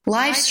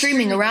Live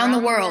streaming around the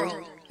world,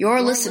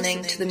 you're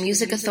listening to the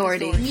Music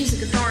Authority.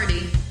 Music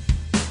Authority.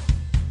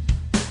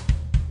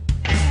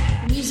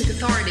 Music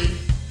Authority.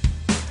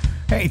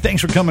 Hey,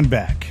 thanks for coming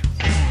back.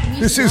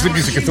 This is the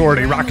Music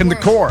Authority, Rockin' the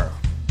KOR.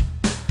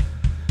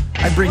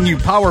 I bring you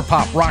power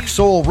pop, rock,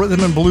 soul, rhythm,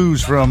 and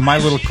blues from my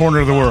little corner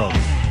of the world.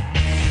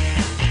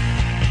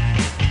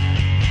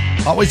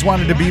 Always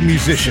wanted to be a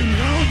musician.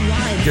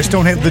 Just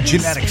don't have the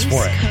genetics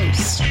for it.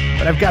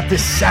 But I've got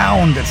this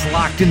sound that's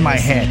locked in my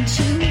head.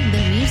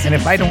 And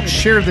if I don't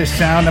share this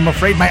sound, I'm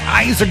afraid my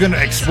eyes are going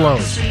to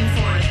explode.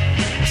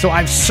 So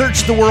I've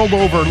searched the world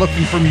over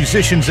looking for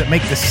musicians that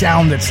make the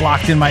sound that's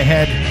locked in my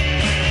head.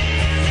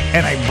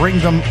 And I bring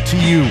them to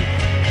you.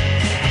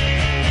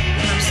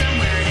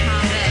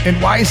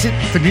 And why is it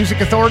the Music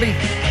Authority?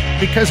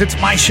 Because it's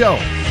my show.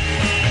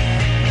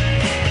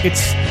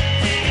 It's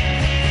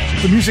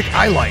the music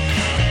I like.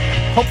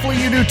 Hopefully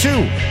you do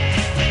too.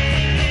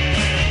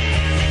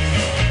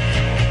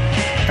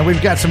 And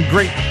we've got some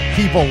great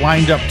people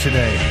lined up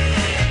today.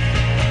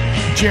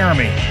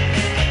 Jeremy,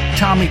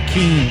 Tommy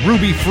Keene,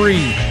 Ruby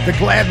Free, The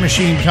Glad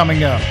Machine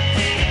coming up.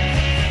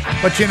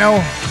 But you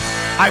know,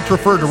 I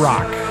prefer to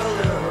rock.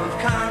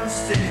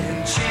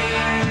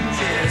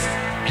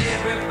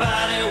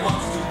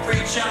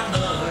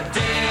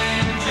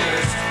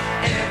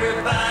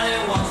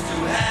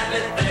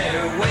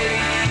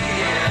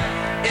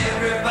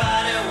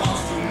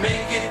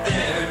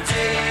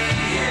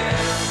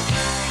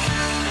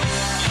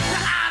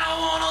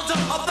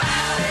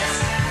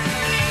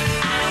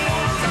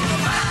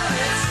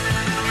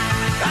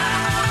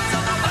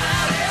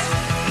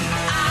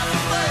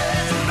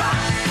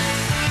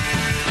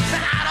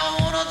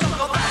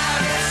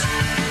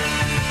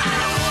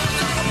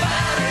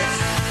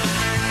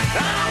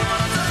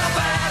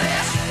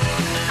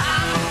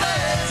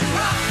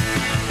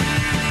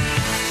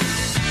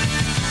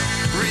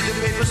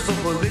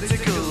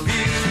 Political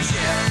views,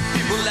 yeah.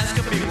 People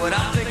asking me what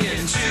I'm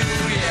thinking too,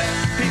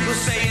 yeah. People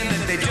saying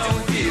that they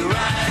don't feel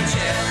right,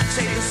 yeah.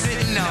 Say they're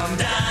sitting on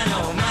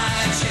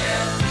dynamite,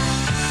 yeah.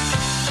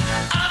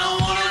 I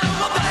don't wanna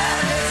know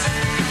about it.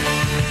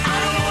 I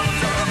don't wanna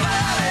talk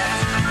about it.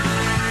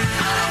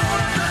 I don't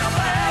wanna talk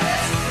about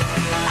it.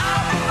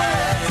 I'm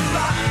prepared to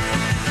rock.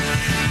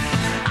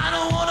 I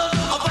don't wanna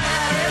know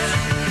about it.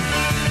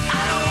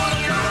 I don't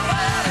wanna talk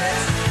about it.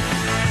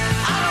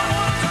 I don't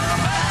wanna talk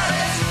about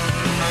it.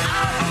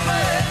 I'm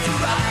prepared to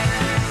rock.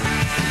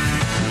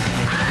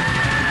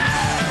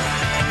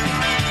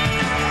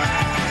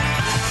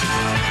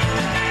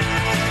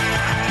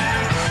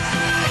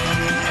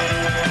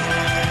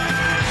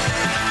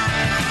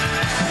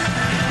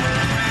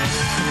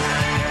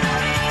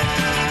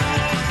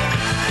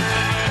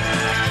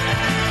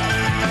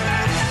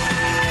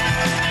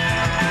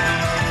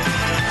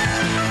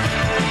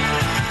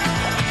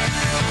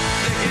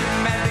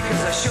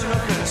 I show no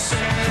concern,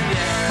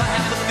 yeah. My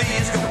apathy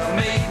is gonna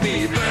make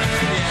me burn,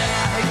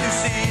 yeah. I hate to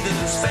see the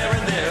despair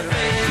in their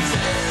faces,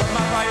 but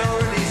my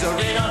priorities are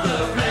in other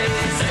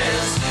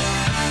places.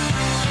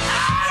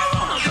 I don't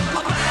wanna talk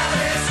about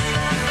it.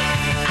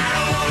 I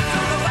don't wanna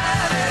talk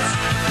about it.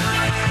 I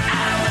don't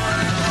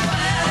wanna talk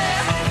about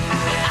it.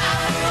 I'm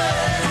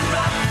afraid to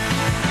rock.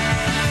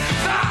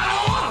 I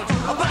don't wanna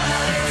talk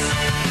about it.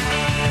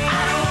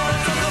 I don't wanna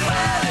talk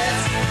about it.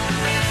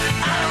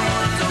 I don't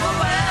wanna talk about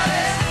it.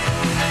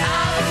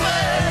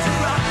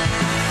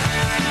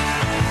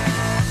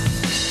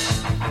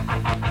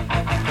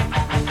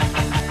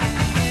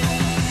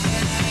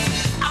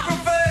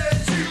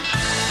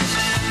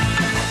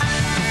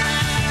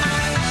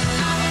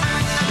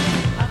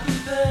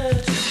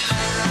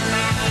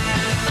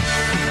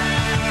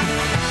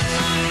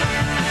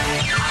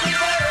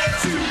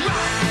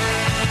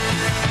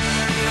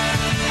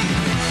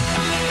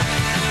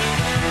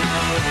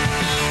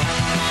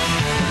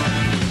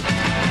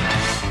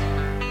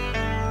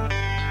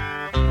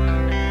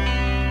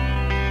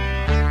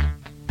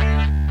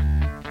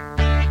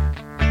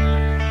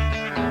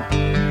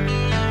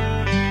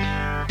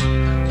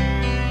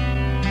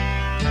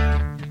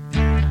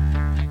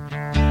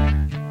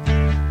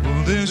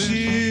 There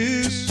she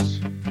is,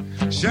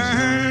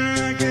 shining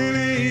like an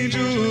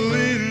angel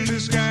in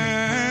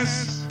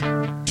disguise.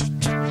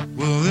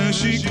 Well, there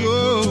she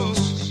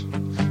goes,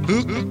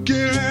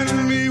 looking at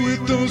me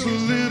with those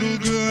little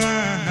good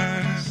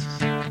eyes.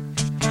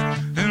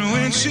 And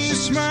when she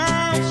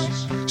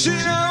smiles, she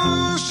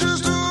knows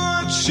just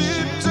what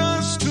she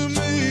does to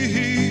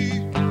me.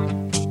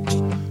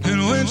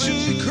 And when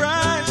she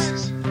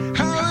cries,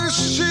 I wish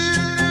she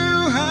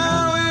knew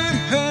how it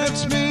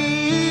hurts me.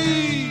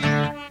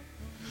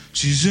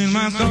 She's in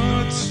my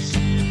thoughts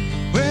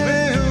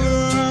whenever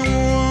I'm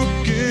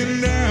walking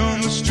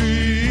down the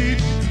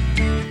street.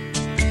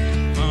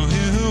 I'll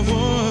hear her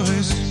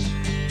voice,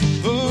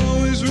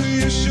 always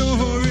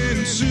reassuring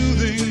and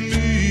soothing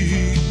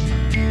me.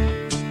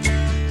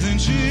 Then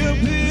she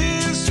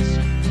appears,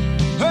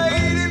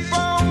 waiting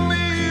for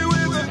me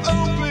with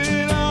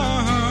open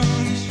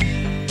arms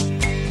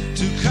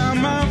to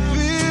calm my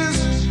fears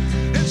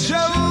and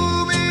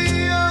show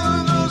me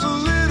all of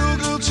those little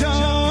good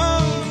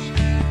charms.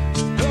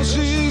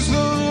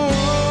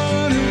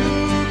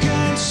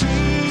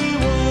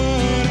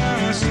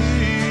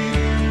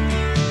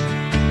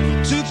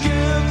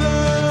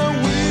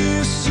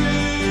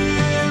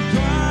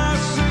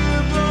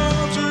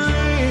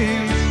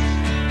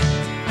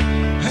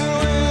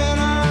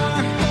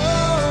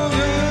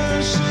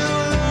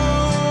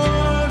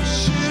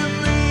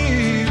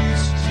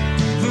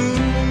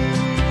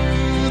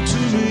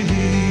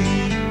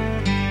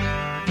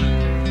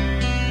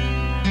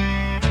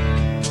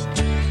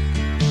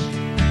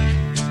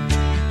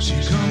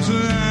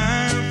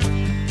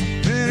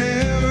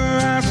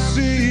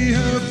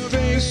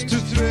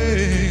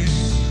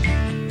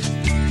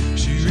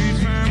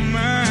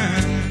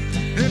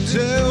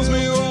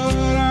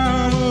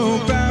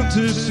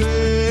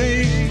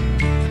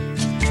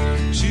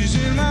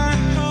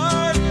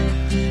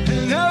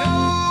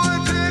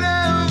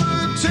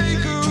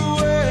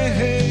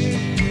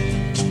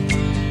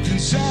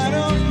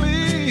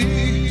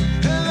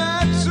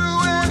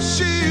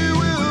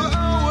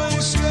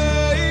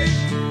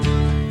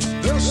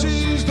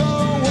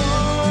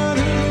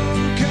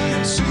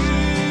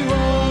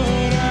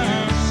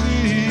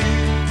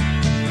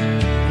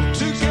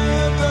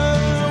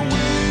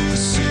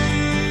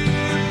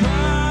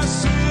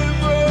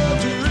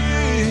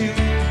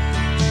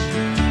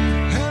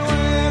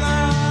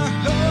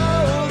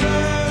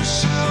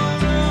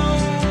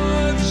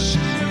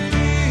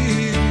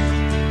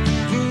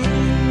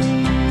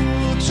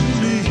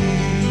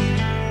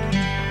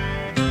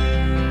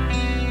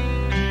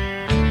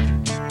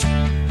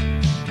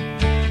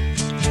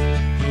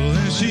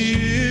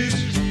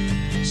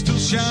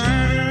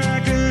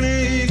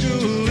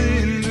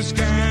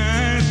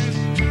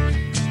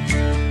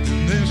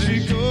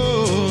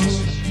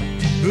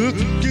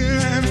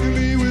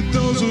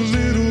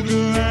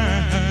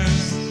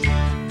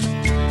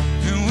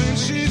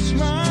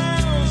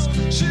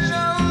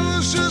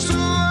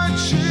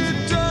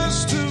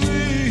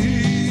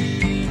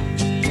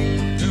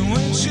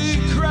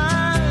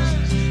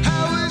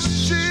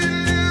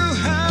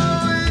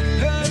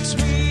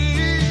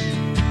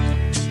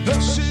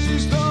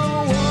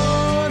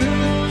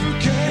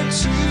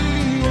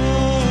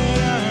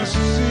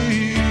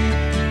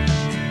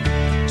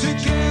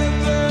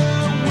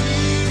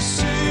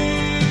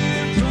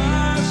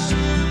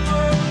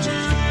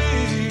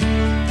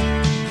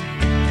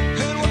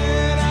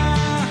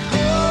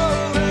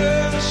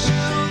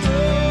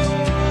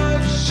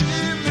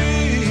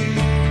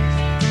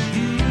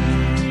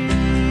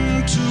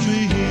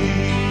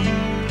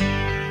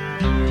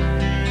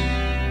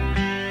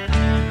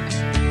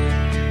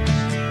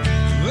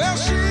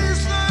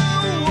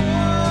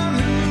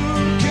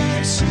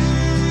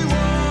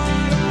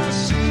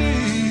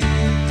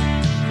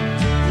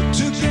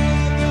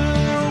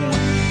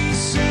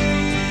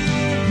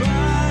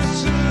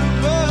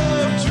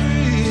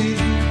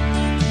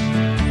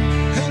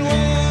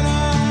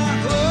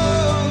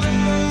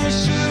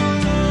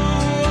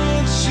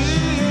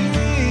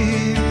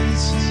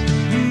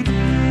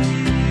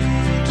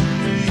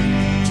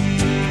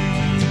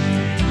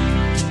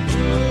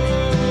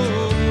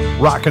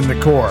 Rockin' the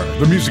KOR,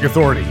 the Music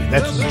Authority.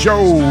 That's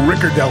Joe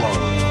Riccardello,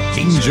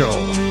 Angel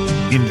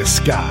in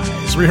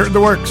Disguise. We heard the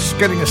works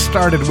getting us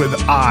started with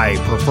I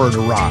Prefer to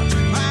Rock.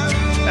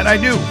 And I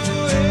do.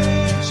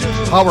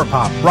 Power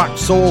pop, rock,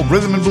 soul,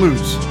 rhythm, and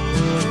blues.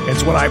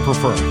 It's what I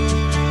prefer.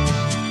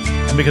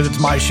 And because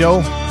it's my show,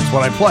 it's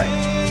what I play.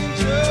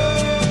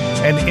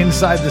 And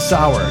inside the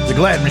Sour, the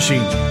Glad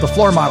Machine, the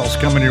floor models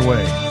coming your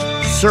way.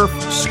 Surf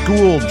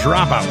School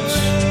Dropouts.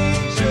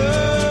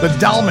 The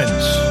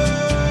Dalmans.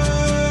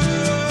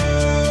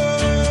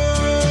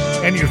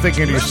 And you're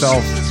thinking to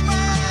yourself,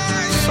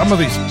 some of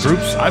these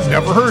groups I've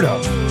never heard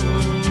of.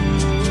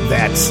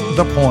 That's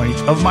the point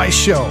of my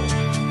show.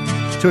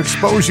 To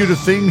expose you to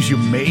things you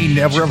may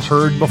never have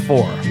heard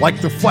before.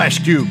 Like the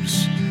Flash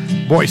Cubes,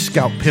 Boy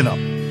Scout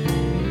Pinup.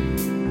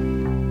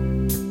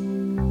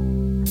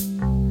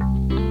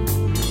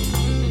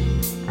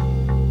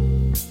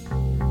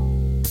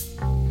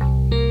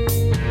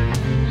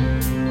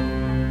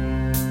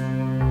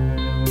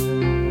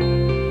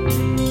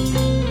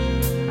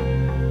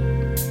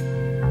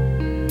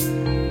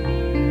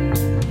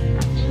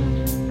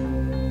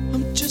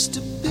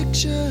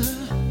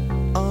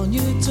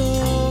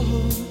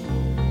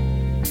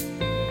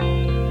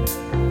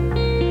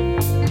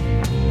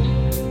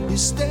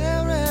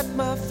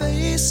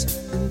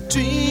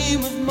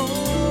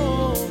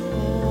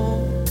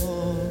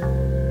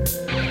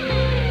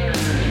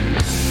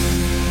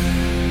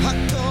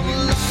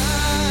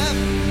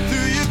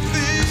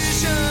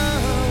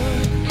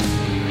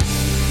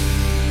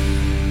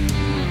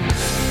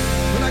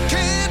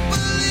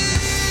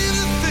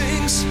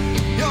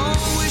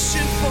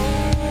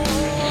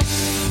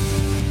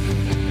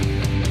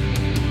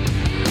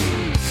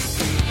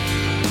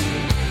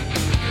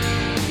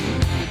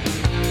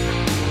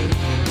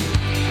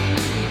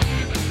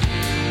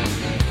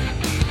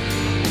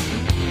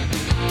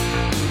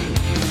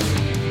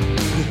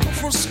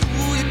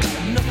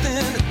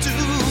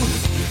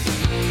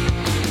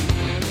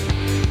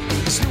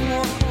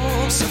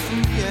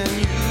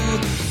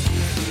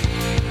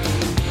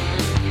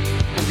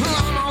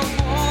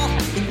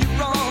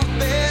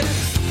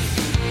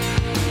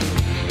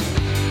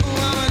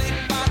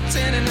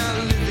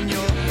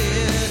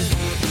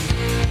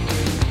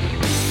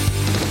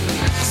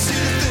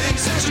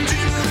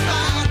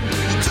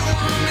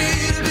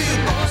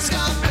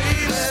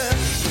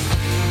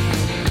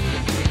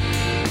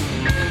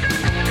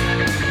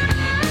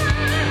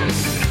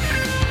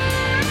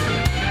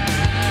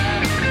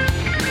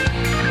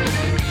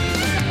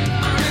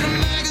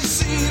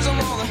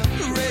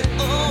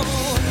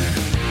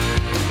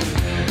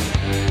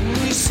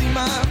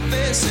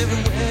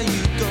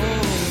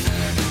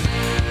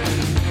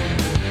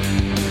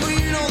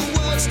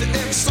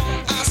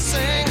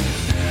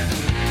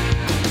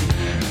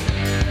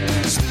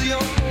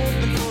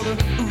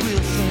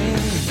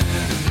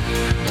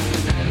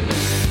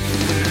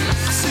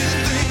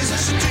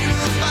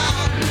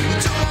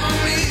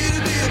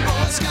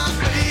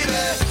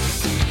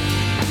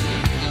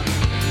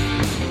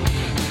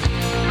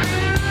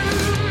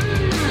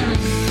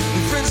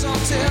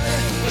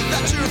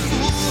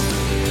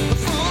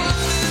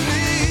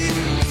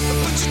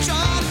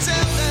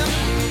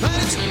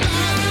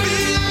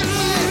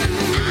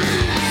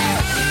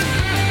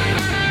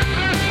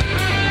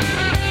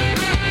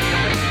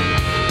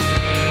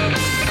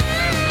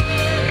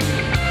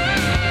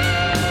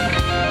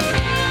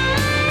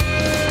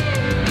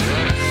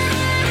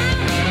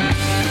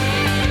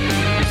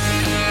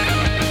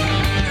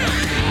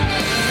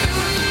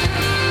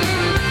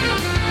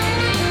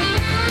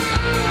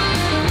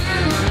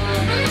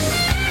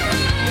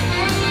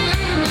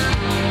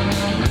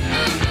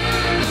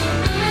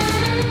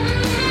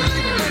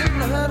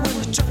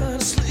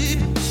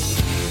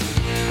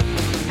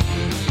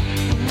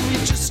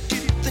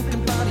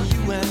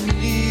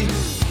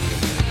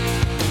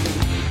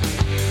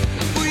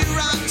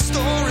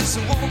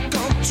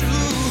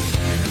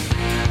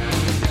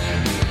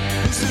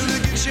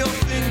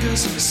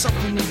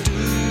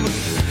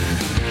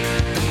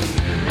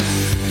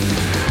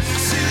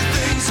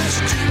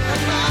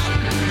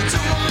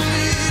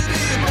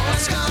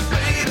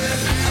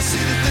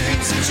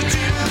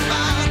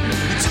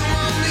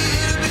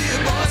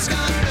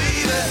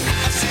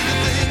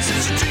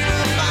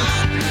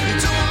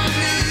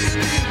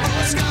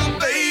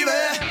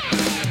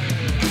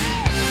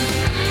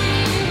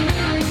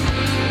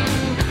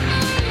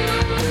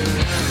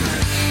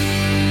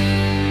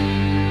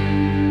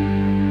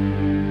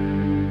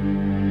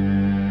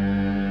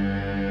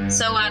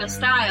 So out of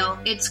style,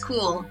 it's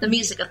cool. The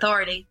Music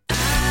Authority.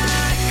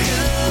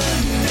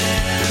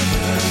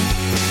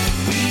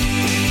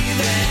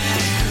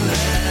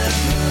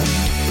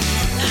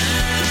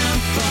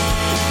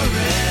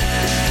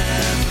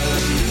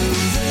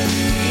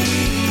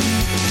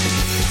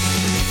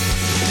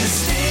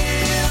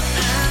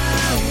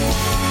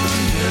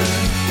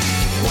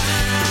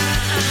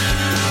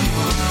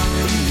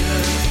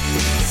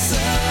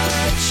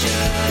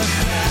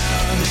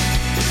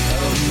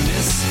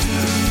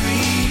 Mystery.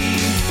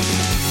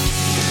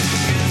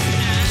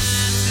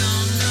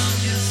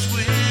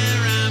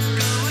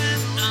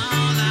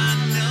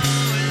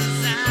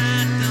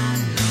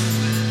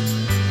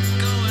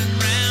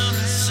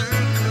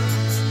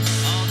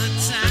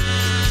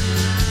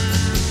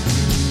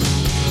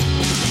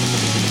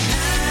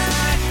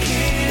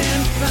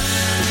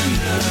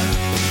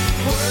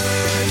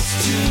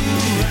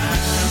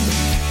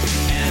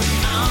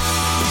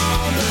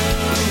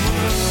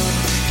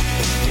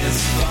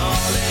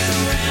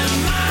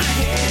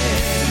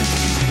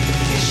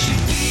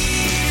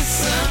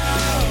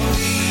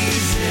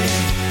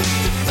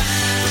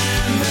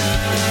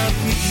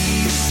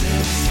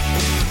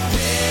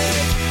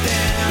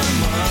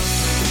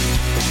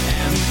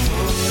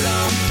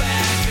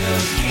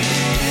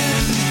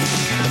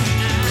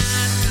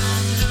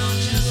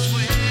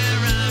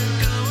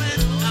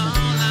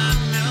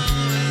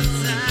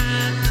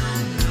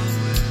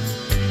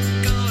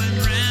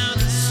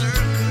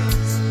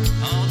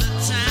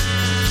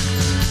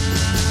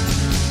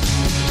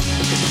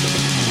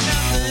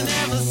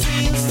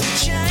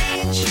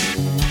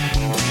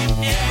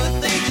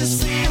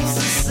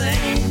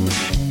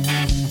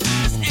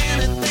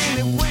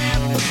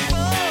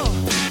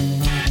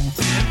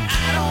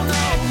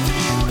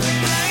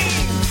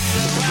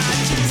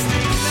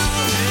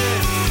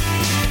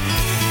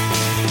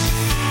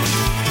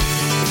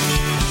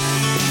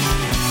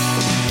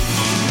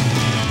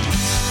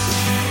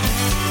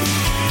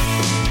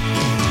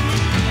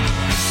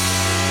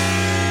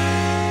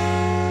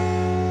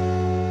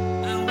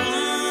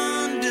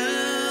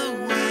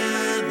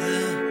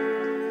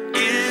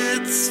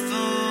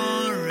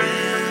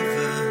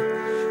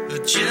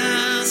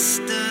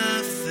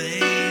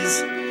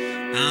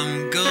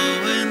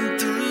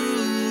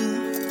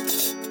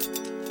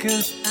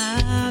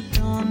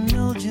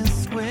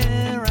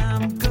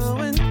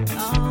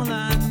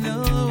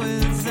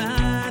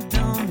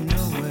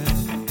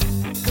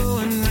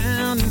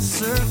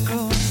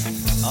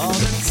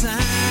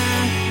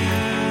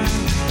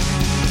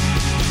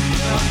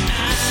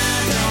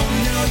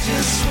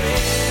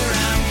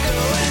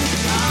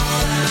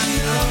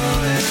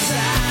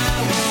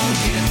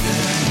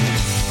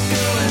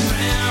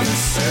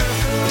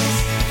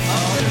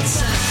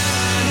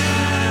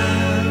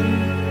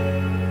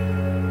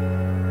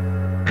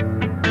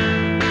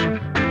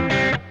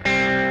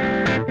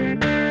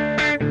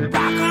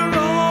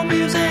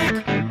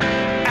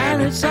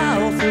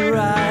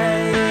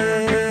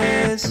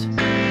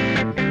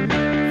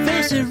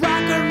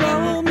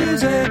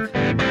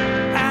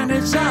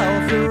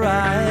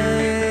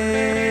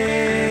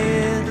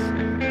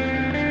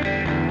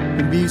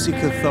 The Music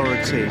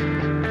Authority,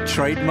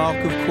 trademark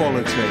of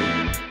quality.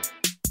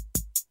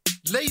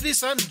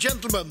 Ladies and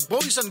gentlemen,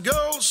 boys and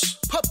girls,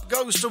 Pop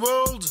Goes the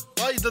World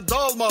by the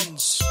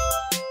Dahlmans.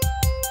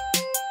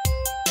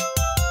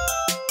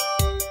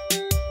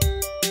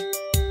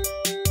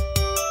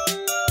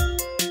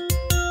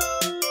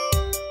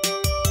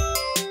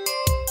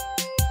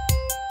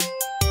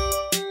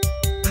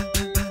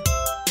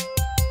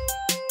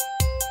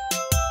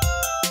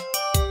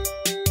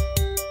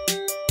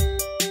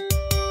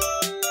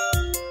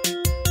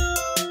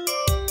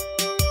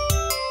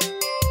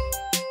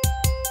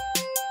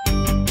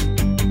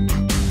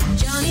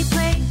 Johnny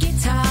played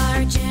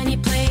guitar, Jenny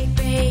played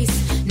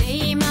bass.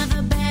 Name of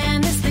the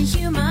band is the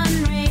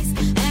Human Race.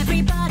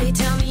 Everybody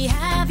tell me,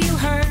 have you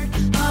heard?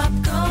 Up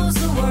goes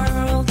the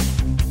world.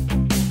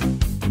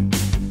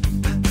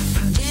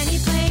 Jenny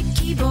played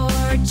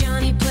keyboard,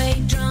 Johnny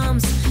played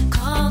drums.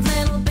 Called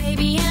Little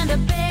Baby and a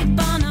big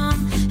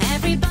bonhomme.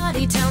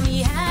 Everybody tell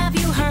me, have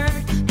you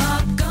heard?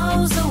 Up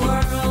goes the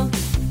world.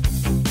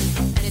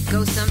 And it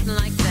goes something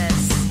like this.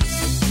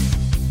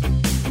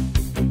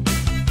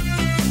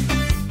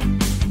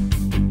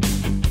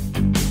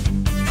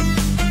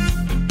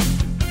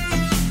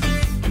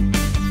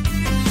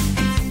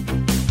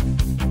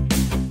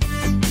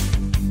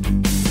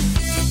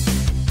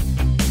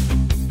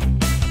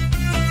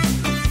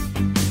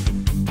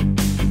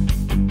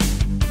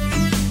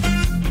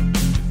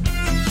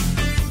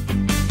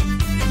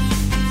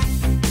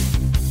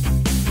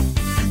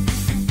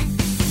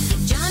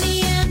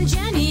 Johnny and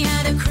Jenny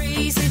had a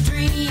crazy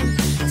dream.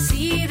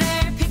 See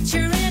their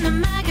picture in a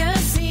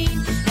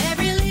magazine.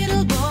 Every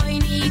little boy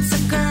needs a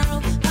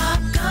girl.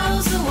 Up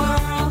goes the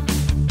world.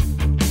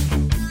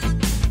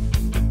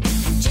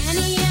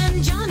 Jenny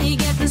and Johnny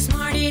getting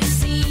smart it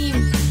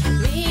seems.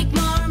 Make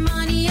more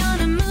money on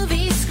a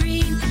movie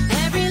screen.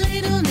 Every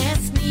little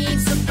nest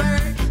needs a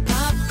bird.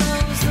 Up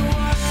goes the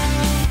world.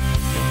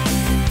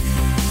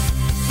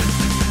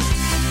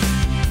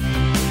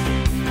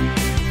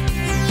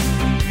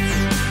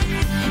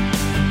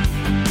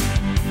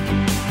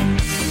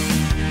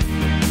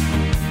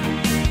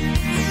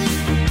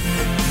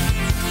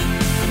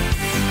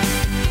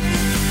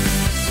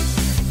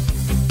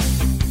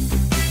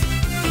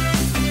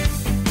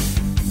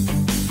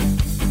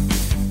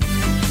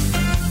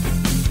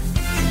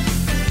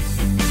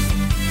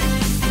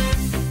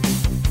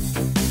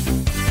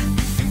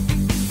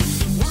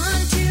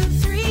 One, two,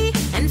 three,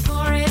 and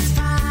four is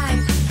five.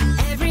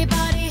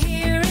 Everybody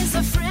here is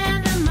a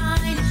friend of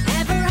mine.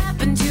 Ever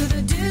happened to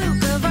the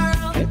Duke of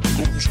Earl?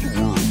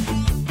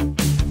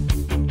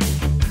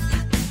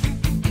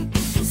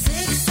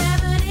 6,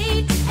 7,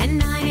 8, and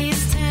 9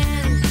 is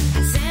 10.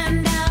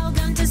 Send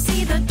Algun to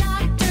see the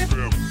doctor.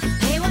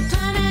 Hey, what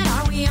planet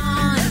are we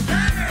on?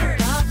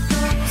 Up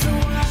goes the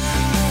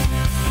world.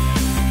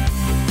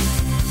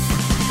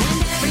 And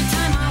every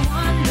time I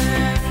wonder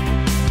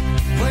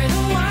where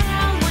the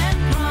world went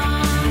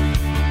wrong,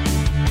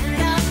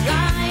 end up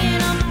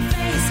lying on my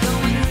face,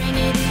 going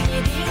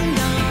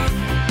ring-a-ding-a-ding-dong.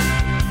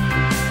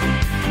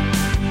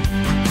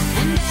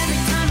 And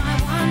every time I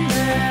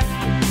wonder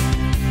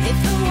if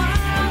the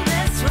world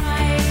is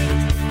right,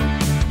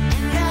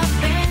 end up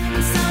in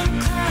some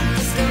club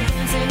disco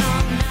dancing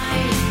all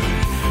night.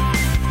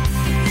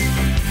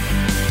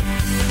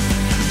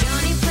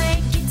 Johnny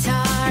played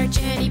guitar,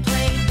 Jenny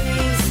played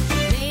bass.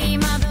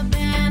 Name of the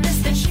band is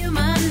the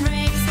Human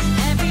Race.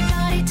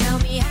 Everybody tell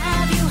me,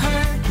 have you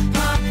heard?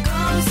 Pop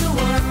goes the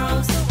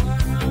world.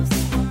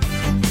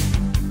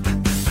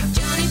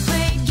 Johnny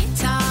played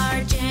guitar,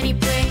 Jenny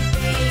played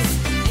bass.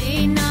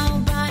 Ain't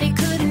nobody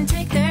couldn't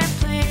take their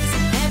place.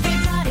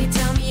 Everybody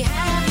tell me,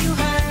 have you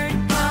heard?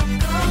 Pop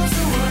goes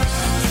the world.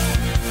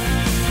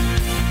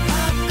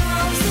 Pop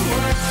goes the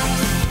world.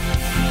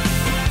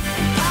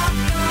 Pop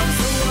goes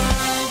the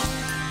world.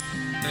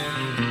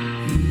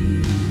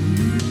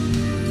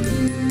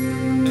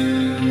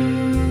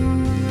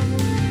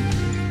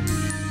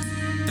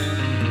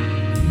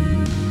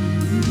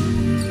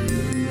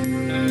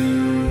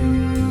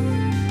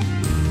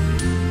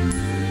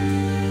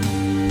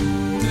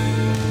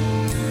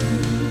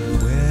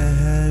 Where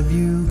have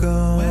you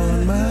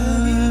gone,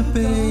 my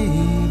baby?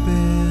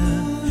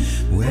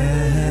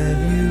 Where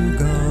have you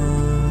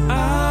gone?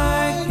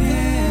 I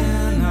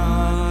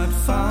cannot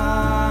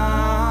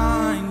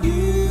find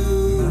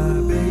you, my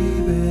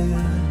baby.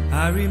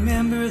 I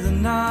remember the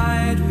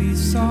night we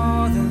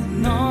saw the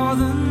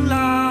northern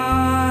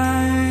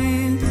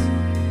lights.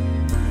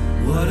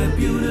 What a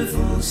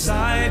beautiful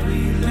sight.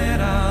 We let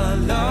our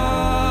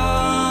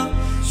love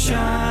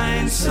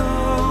shine so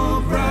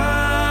bright.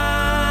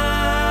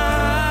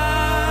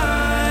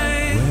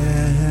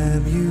 Where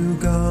have you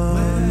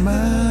gone,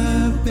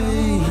 my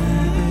baby?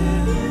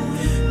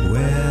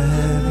 Where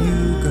have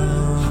you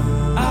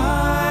gone?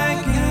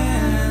 I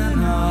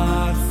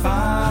cannot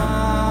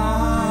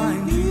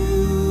find you,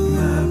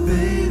 my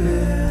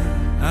baby.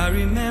 I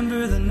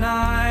remember the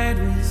night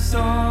we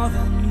saw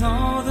the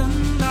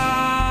northern lights.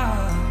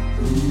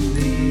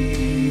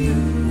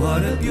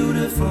 What a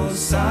beautiful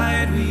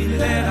sight. We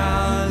let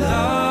our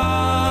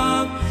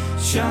love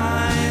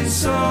shine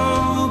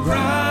so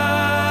bright.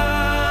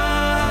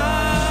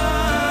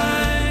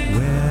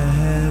 Where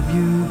have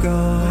you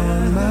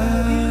gone,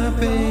 my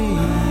baby?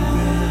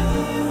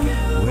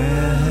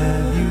 Where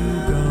have you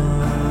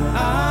gone?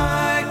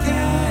 I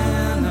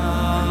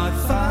cannot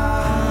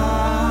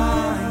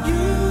find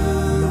you,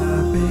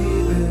 my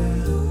baby.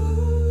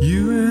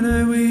 You and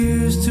I, we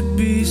used to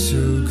be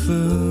so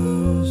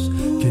close.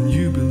 Can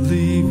you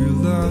believe you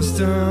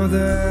lost all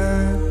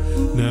that?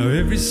 Now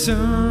every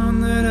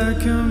song that I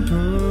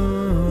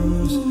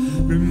compose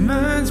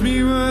reminds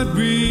me what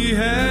we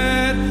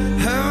had.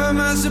 How am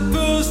I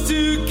supposed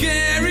to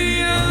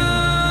carry on?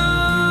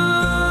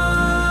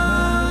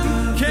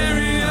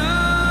 Carry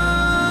on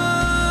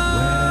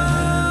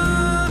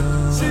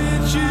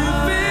since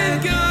you've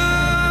been gone.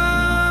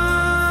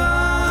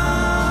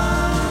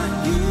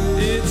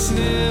 It's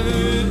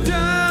never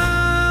done.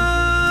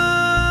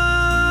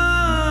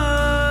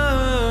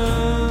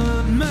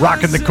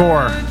 Rockin' the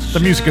KOR, the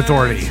Music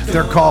Authority.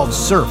 They're called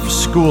Surf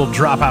School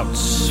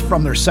Dropouts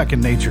from their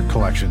Second Nature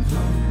collection.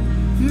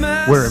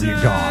 Where have you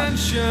gone?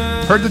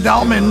 Heard the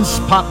Dalmans,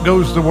 Pop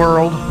Goes the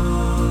World.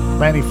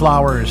 Randy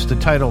Flowers, the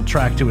title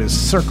track to his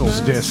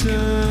Circles disc.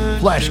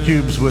 Flash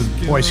Cubes with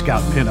Boy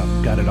Scout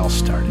Pinup got it all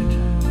started.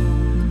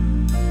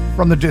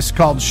 From the disc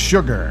called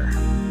Sugar,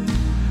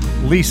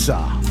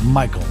 Lisa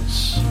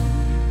Michaels,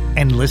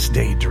 Endless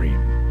Daydream.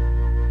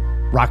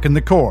 Rockin'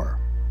 the KOR.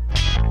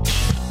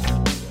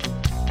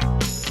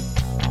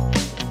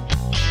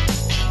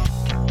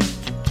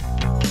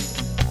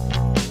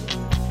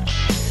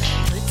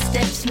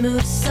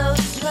 Move so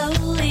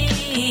slowly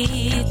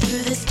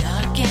through this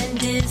dark and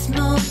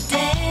dismal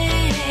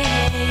day.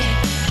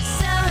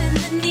 So in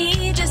the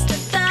need, just the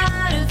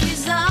thought of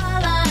you's all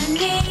I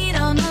need.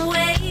 On my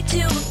way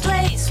to a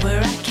place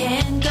where I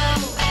can go.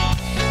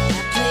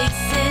 That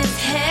place is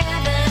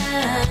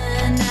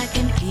heaven, I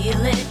can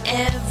feel it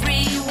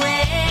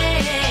everywhere.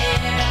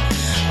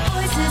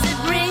 Voices that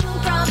ring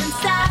from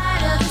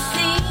inside of the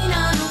scene,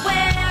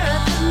 unaware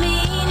of the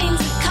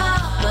meanings of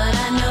call, but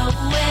I know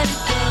where to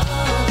go.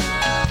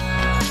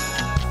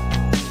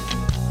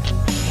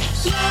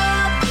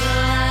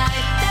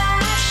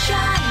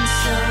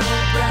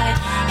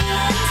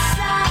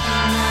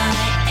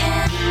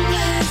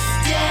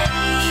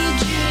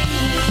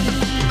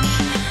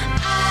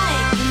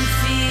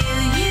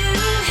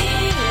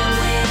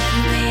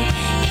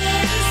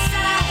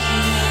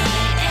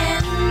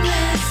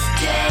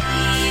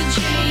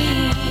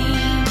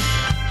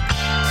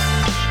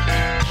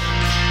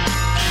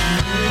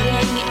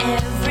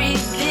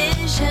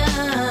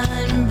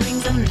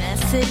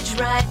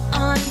 Right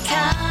on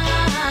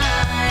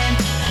time.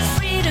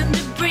 Freedom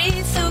to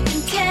breathe, so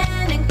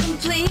content and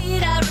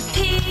complete. I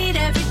repeat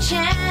every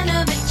chant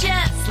of it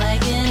just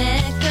like an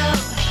echo.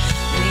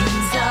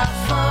 Wings off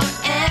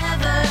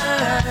forever,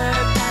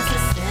 past the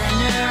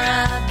center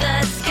of the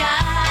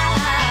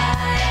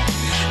sky.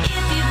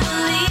 If you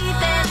believe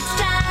that it's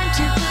time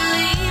to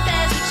believe,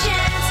 there's a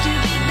chance to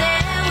be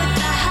there with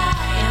the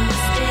high and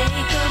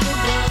unmistakable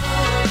glow.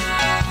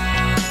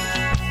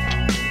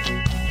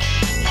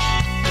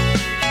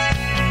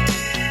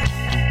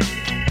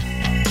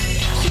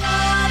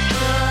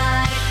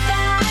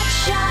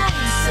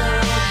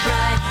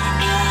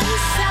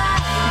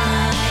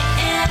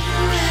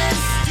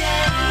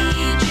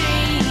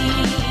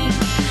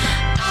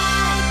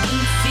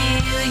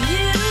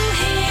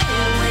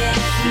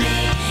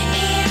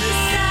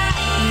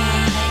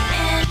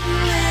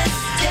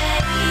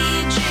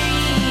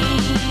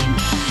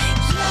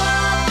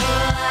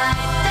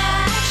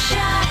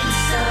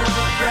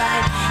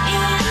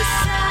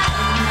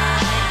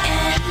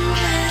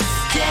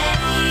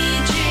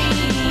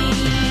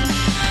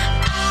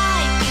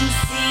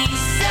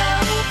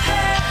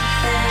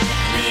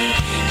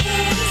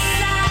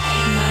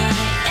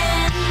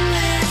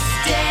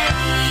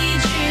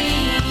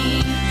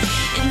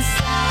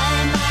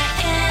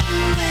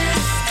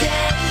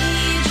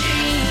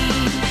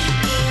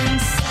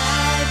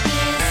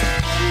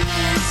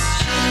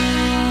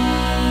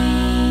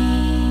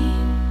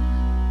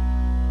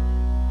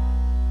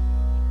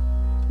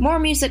 More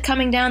music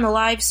coming down the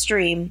live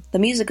stream. The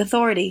Music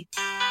Authority.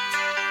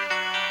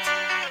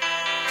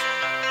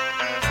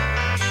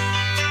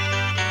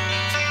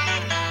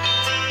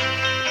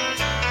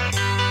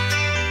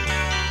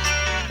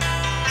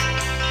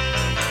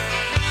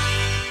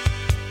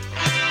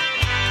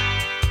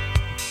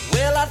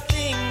 Well, I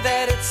think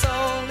that it's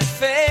only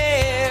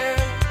fair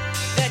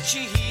that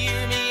you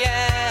hear me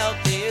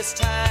out this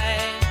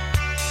time.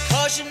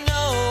 'Cause you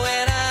know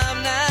when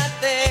I'm not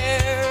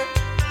there,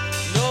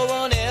 no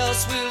one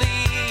else will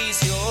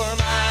ease your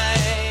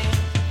mind.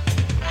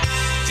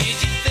 Did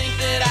you think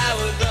that I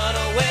would run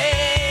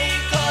away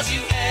 'cause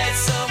you had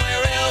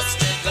somewhere else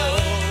to go?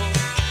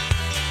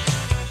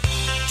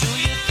 Do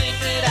you think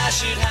that I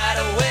should hide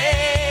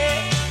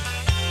away?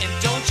 And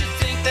don't you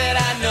think that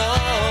I know?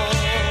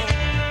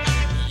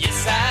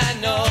 Yes, I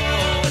know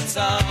what's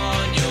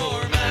on your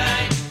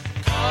mind,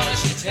 'cause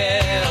you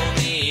tell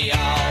me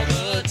all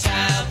the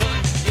time,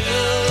 but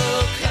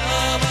you'll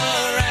come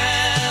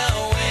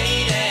around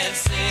waiting.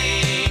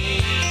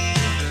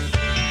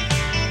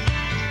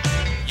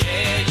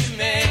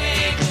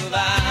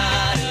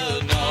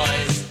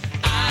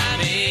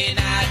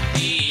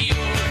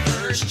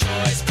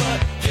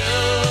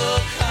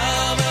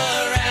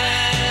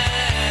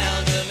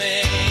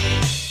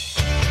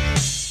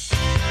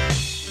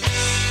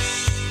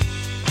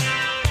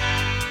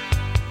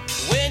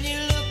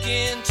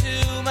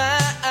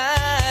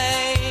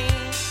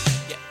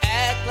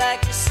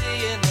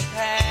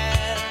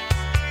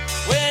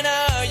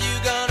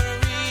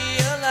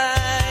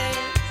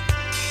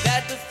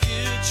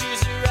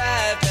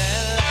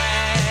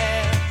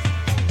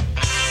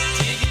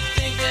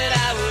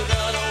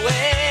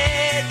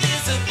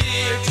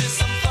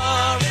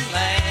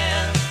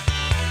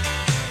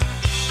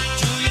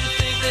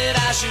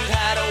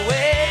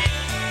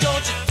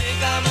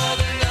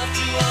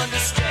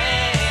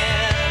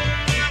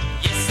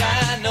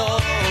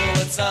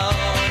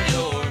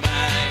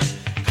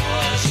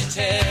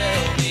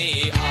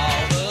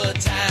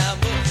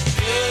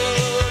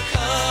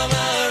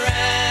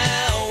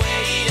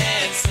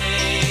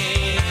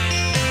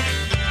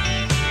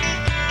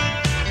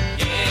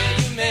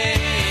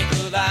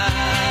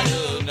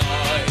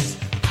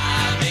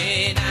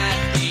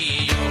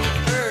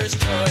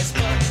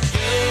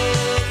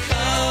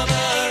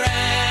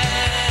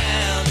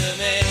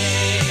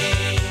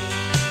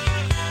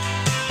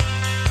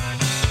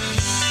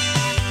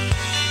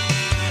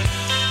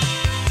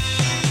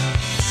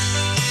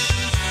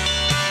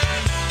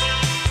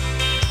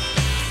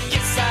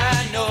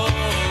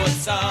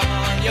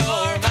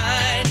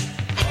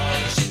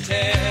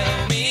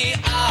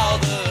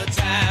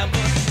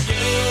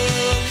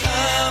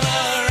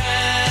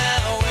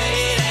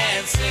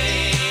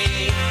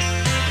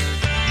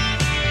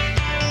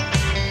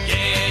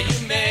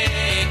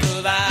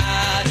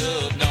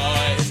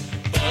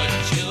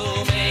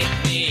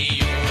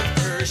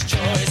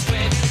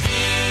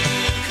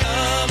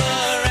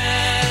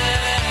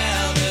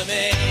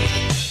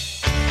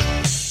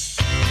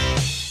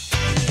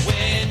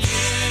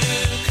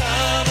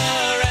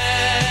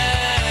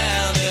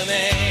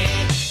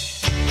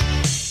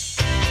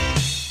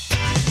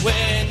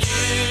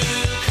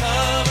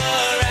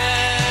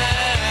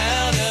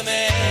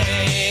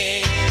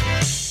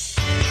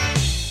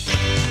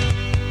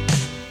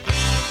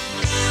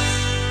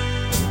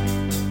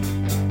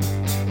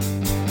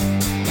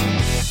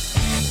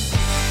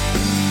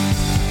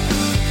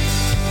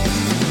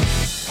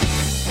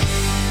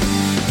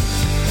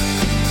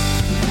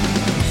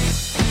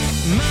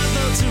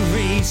 thoughts are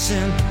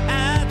racing,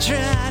 I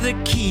try to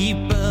keep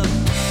up.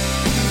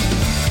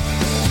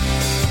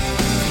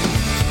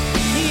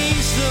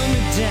 You slow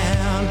me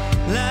down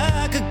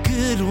like a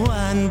good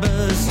wine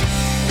buzz.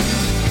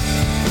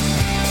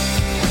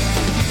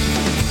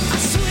 I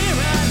swear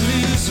I'd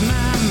lose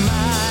my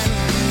mind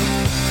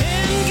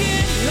and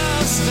get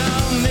lost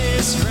on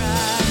this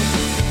ride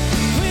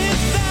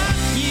without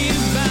you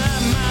by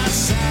my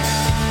side.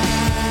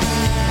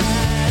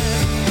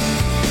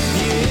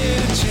 You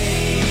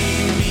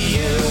take me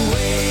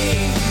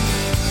away,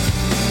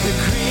 the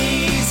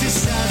crazy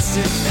starts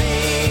to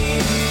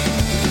fade.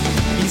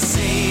 You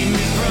save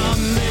me from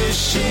the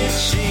shit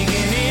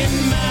shaking in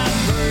my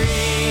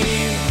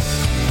brain.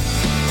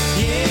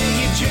 Yeah,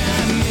 you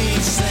drive me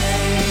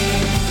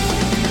insane.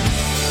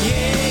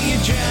 Yeah, you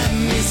drive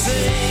me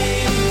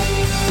insane.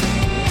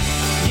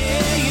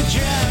 Yeah, you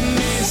drive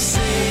me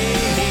insane.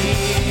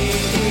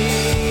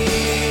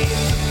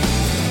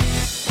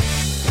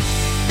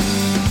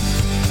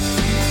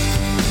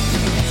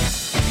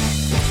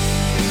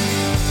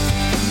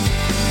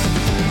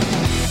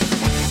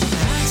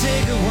 I'd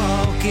take a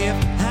walk if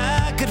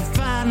I could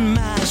find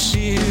my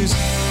shoes.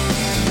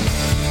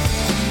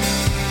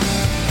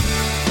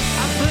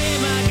 I'd play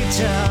my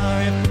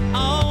guitar if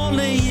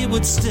only it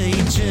would stay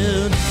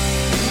tuned.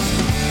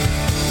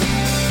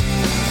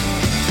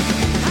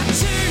 I'd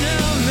turn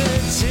on the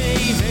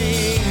TV,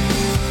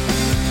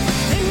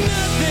 ain't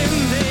nothing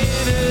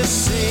there to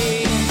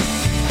see.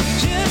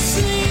 Just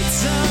need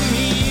some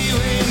you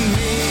and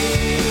me.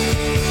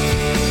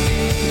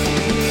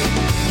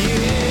 You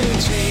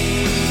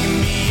take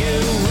me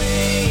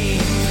away,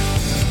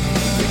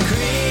 the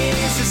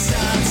crazy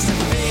starts to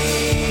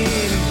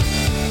fade.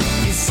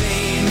 You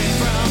save me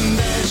from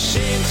the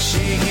shit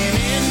shaking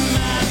in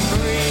my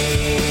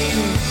brain.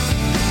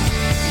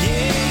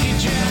 Yeah, you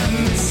drive me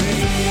insane.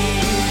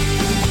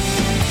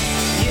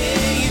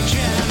 Yeah, you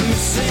drive me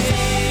insane.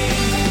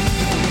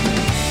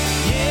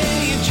 Yeah,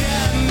 you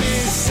drive me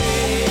insane.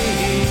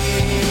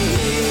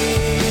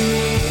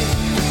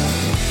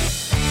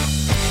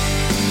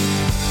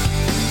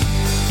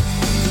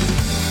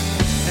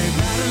 I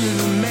got a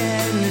little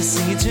madness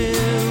in you too.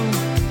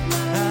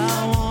 I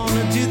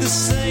wanna do the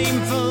same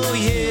for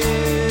you.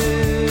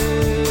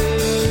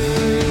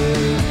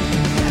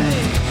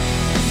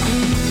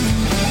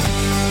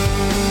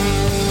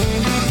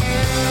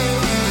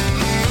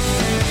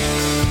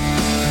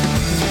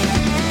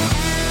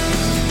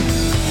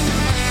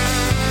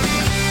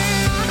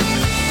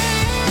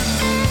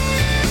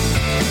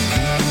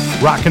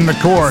 Rockin' the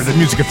KOR, the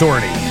Music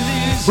Authority.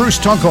 Bruce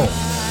Tunkel.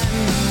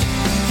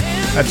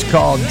 That's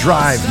called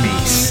Drive Me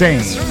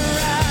Sane.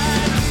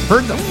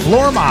 Heard the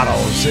Floor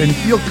Models and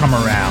You'll Come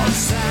Around.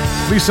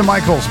 Lisa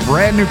Michaels'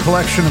 brand new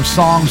collection of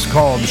songs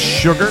called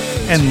Sugar,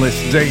 Endless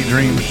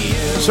Daydream.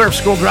 Surf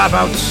School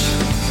Dropouts.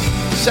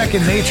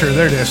 Second Nature,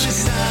 their disc.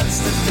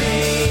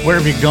 Where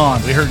Have You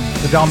Gone? We heard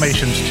the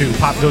Dalmatians too.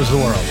 Pop Goes the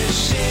World.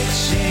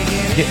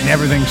 Getting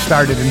everything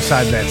started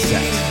inside that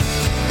set.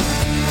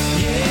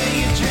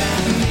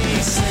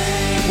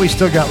 We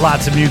still got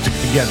lots of music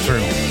to get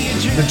through.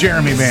 The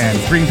Jeremy Band,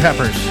 Green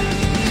Peppers,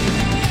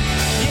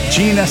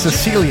 Gina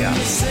Cecilia.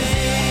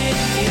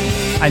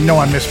 I know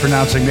I'm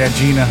mispronouncing that,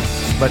 Gina,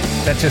 but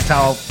that's just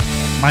how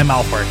my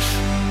mouth works.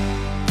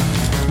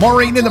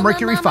 Maureen in the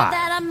Mercury 5.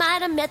 That I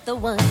might have met the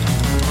one.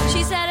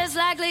 She said as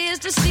likely as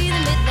to see the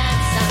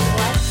midnight sun.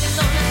 What's it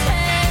gonna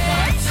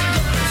take?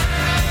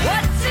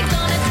 What's it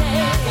gonna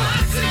take?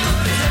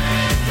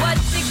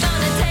 What's it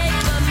gonna take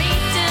for me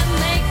to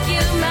make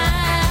you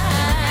mine?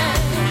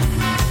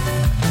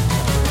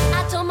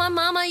 I told my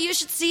mama you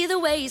should see the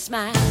way he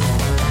smiles.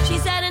 She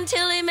said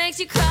until he makes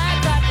you cry,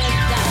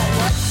 crocodile.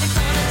 What's it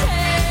gonna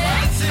take?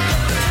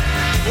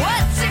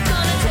 What's it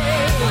gonna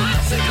take?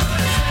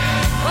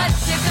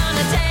 What's it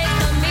gonna take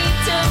for me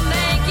to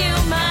make you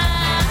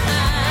mine?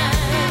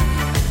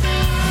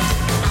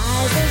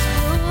 Eyes as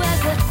blue as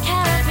the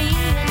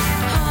Caribbean,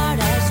 heart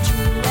as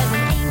true as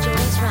an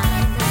angel's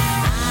rhyme.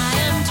 I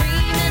am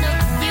dreaming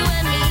of you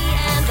and me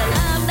and the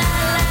love that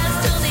lasts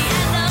till the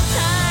end of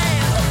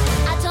time.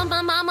 I told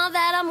my mama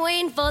that I'm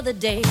waiting for the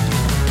day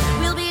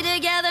we'll be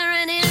together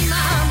and in my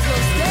arms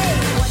we'll stay.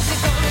 What's it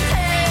gonna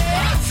take?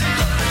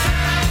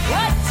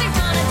 What's it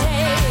gonna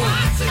take?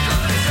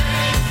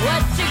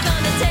 What's it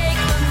gonna take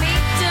for me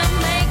to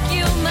make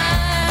you mine?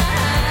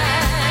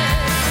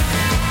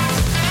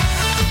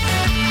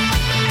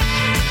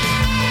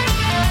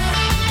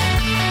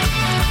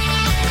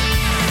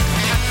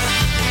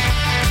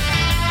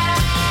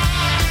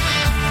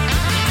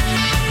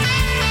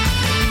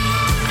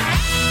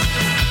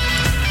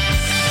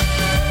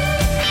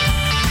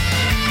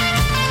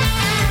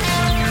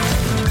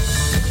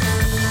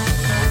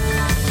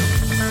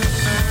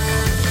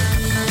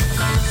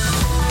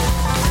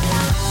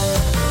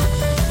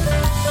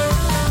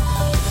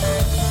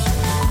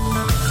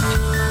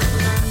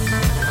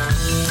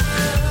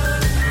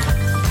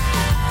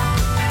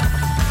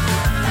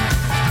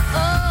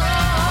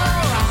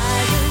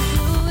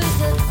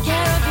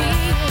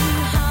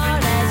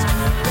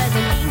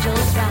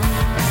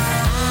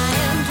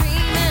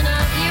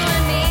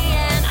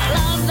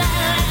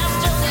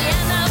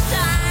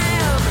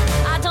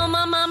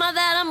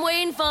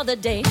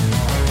 date.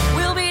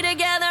 We'll be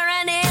together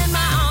and in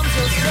my arms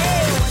you'll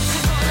stay. What's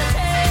it gonna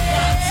take?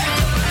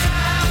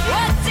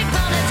 What's it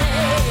gonna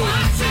take?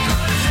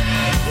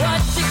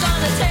 What's it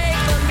gonna take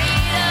for me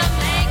to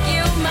make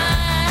you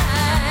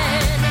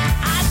mine?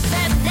 I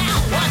said now,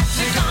 what's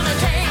it gonna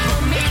take for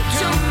me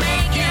to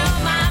make you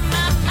mine?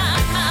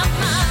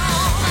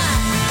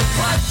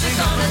 What's it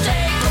gonna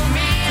take for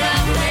me to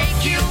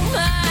make you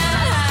mine?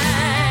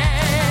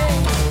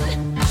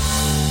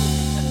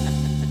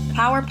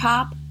 Power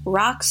pop,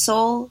 rock,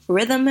 soul,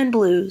 rhythm, and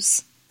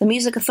blues. The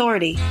Music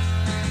Authority.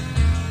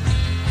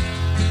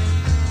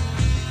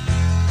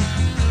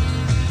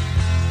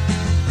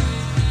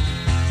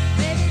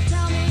 Baby,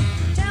 tell me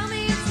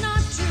it's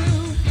not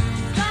true.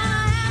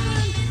 That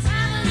happened to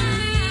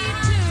me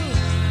too.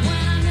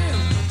 When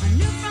I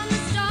knew from the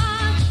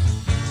start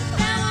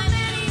there were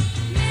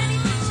many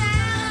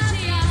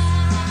fatalities.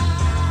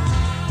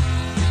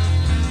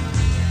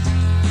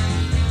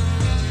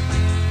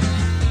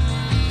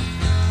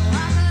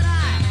 How could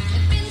I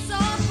have been so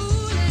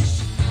foolish?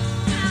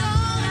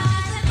 All I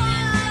said, boy,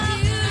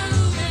 like you.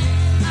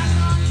 I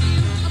thought you,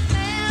 I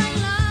fell in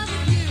love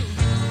with you.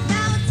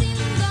 Now it seems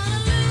I'm gonna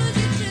lose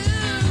you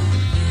too.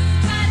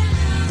 Try to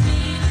lose me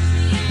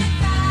in the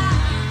crowd.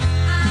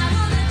 I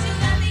won't let you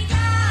let me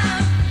go.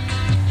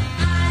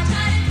 I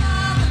tried to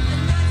call, but the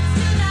noise is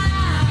too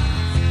loud.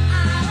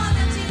 I won't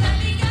let you let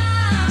me go.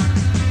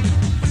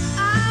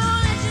 I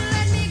won't let you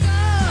let me go.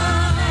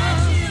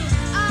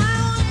 I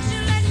won't let you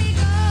let me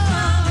go.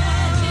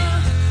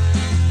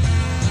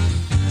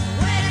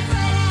 Waited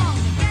so long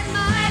to get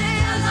my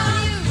hands on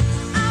you.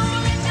 I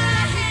won't let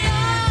that go.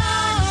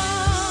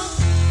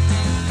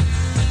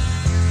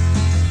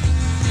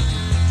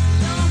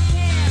 Your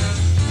hair,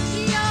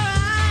 your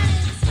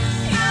eyes,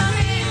 I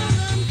dream of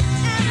them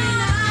every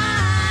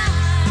night.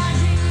 I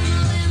dream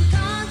of them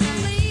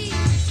constantly.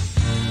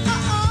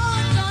 Oh,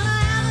 it's gonna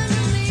happen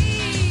to me.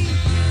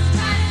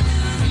 Try to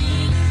lose me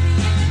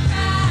in the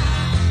crowd.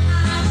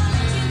 I won't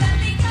let you let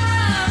me go.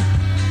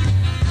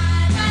 I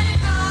tried to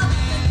call,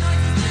 but the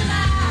noise is too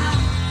loud.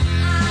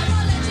 I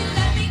won't let you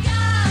let me go.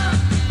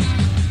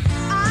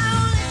 I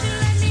won't let you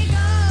let me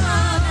go.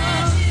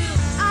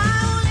 I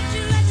won't let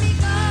you let me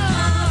go.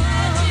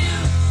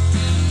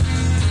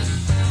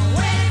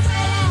 Waited so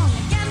long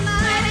to get my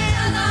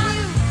hands on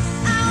you.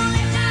 I won't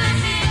let that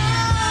go.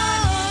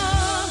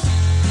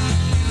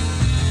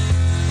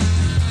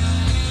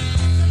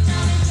 So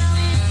tell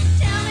me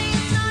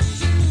it's not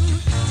true.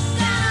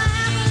 That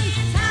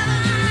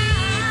happened to me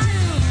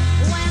too.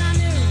 When I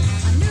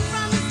knew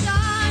from the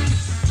start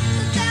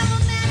that there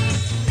were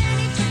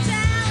many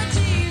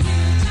fatalities.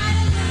 Try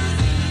to lose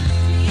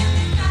me in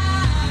the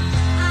crowd.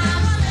 I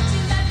won't let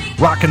you let me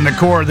go. Rockin' the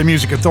KOR, the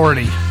Music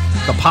Authority,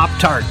 the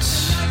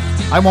Pop-Tarts.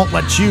 I Won't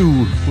Let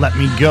You Let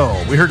Me Go.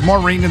 We heard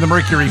Maureen in the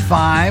Mercury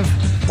 5.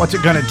 What's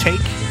It Gonna Take?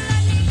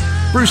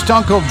 Bruce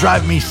Dunkel,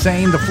 Drive Me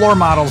Sane. The Floor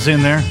Models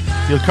in there.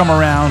 You'll Come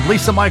Around.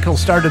 Lisa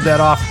Michaels started that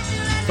off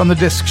from the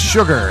disc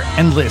Sugar,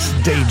 Endless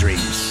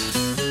Daydreams.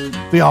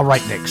 The All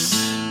Right Nicks.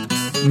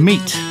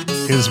 Meat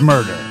is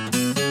Murder.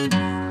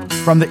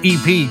 From the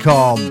EP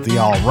called The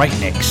All Right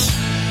Nicks.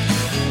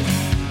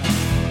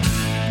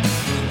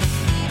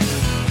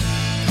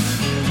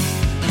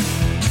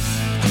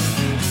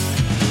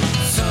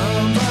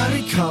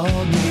 Somebody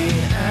called me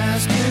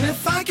asking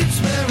if I could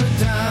spare a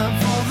dime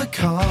for the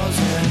cause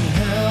and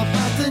help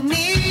out the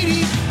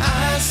needy.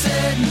 I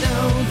said no,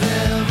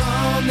 they're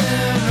on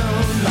their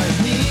own like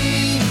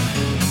me.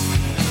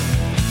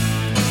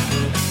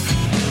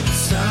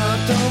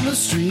 Stopped on the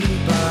street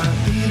by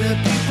Peter,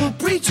 people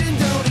preaching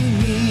don't eat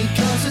meat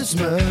cause it's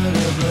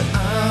murder. But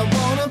I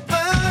want a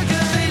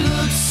burger, they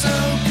look so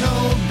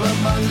cold, but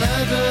my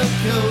leather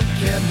coat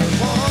kept me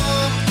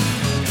warm.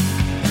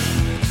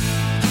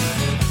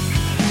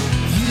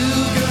 You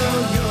go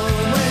your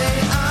way,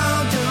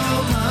 I'll go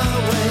my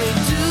way.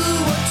 Do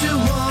what you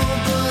want,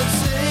 but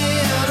stay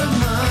out of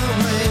my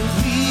way.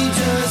 We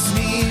just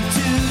need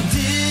to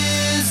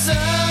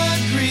disagree.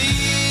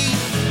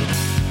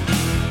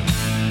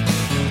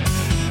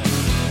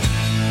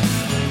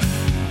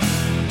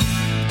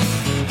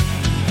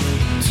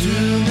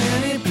 Too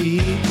many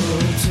people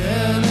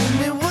telling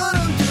me what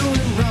I'm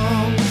doing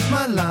wrong with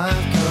my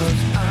life, 'cause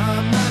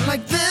I'm not like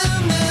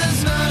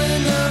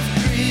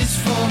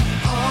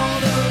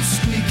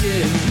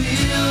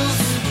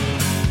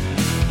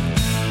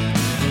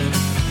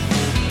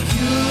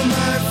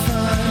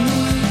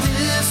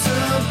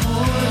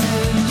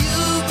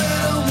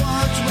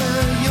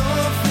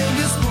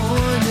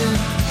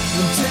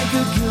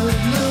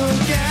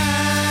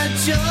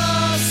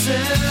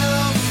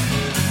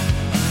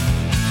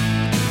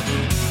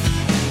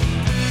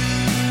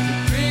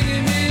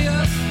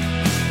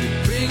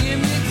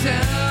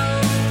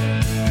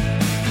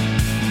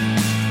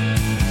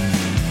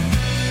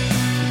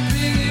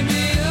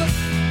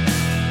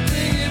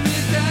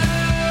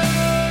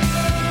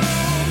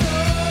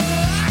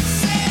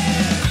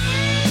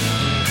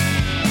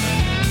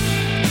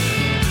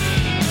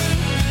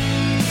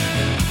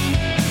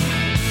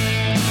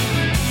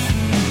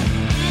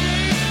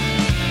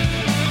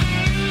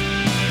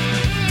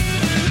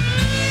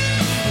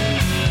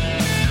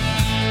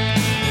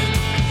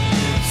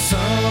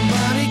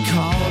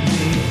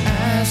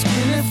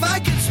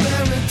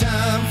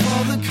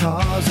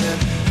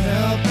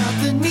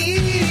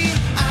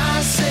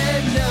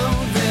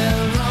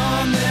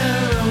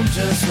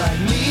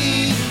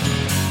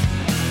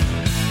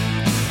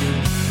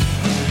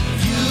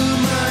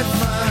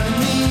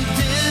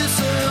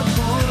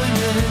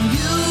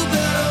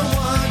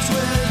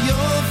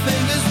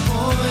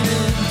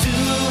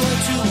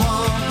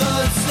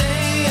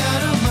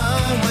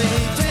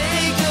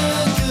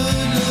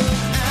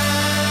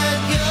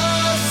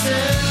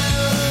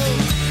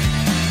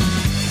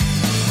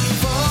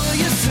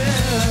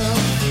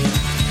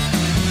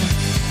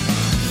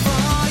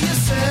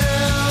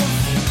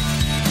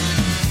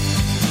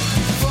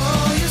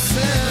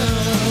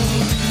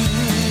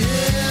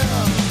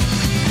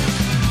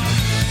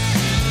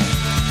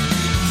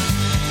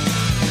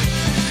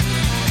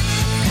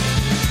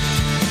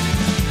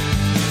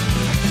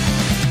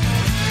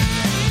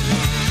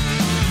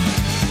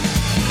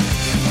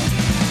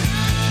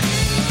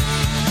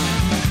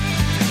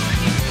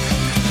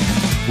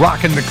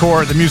Rockin' the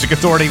KOR, the Music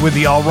Authority, with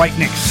the All Right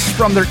Nicks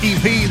from their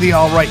EP, The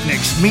All Right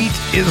Nicks. Meat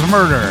is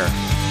Murder.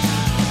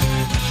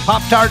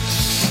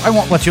 Pop-Tarts, I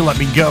Won't Let You Let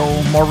Me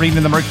Go. Maureen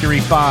and the Mercury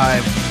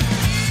 5.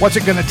 What's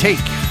It Gonna Take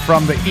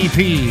from the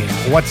EP,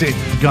 What's It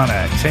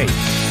Gonna Take?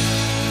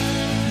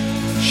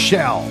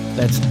 Shell,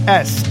 that's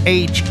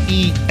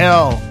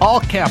S-H-E-L, all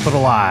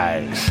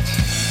capitalized.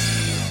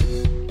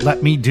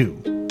 Let Me Do.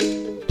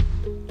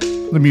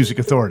 The Music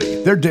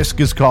Authority. Their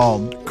disc is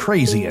called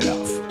Crazy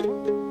Enough.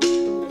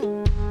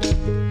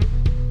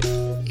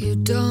 You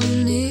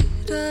don't need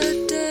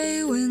a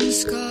day when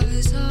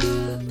skies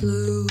are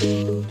blue.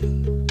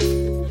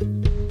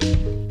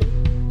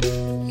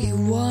 You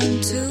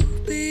want to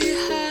be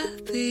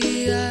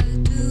happy, I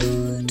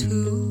do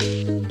too.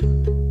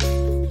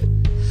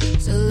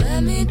 So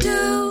let me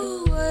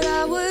do what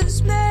I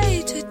was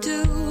made to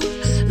do.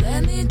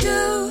 Let me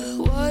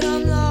do what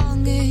I'm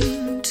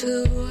longing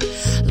to.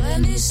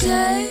 Let me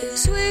say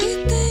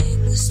sweet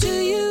things to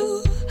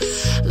you.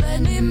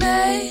 Let me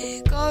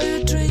make all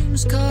your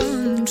dreams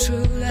come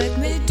true. Let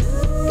me do.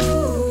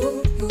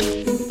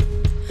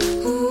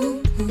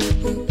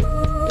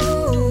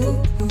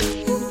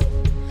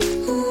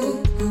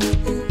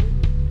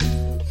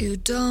 You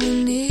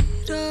don't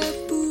need a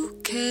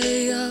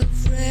bouquet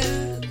of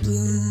rare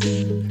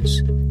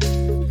blooms.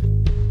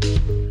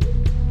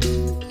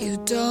 You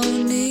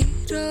don't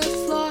need a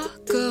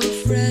flock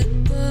of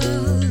red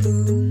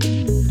balloons.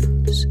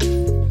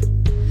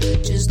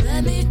 Just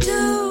let me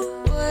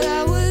do what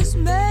I was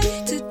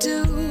made to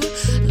do.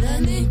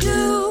 Let me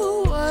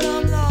do what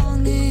I'm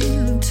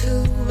longing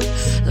to.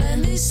 Let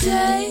me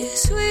say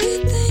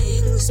sweet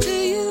things to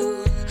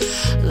you.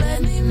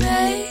 Let me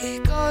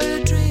make all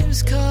your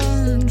dreams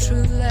come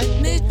true. Let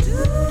me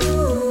do.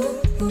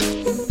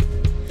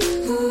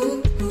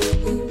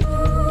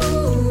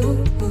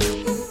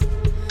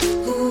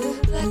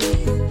 Let me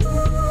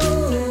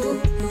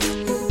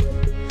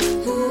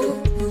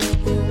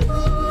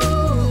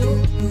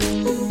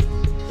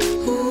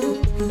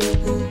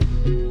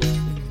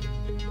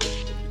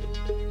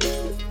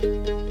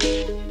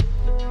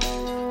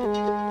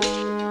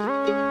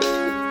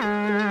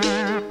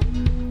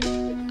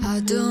I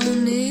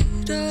don't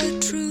need a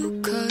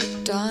true cut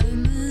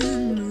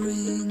diamond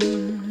ring.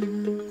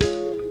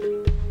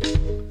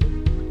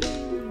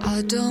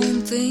 I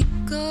don't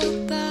think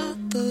about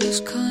those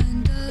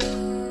kind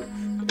of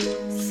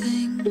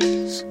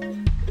things.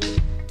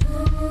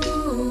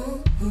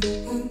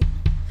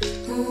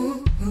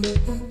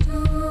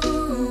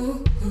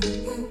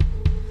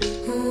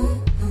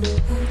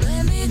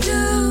 Let me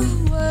do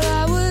what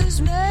I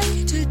was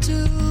made to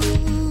do.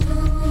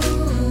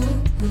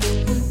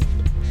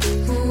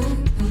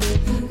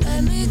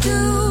 Let me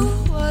do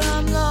what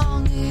I'm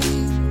longing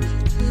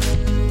to.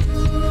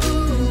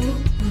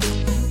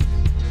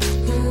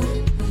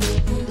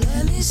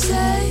 Let me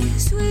say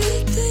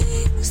sweet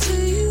things to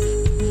you.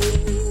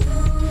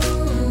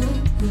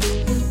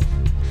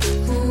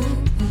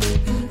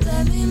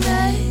 Let me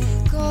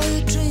make all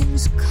your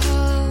dreams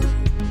come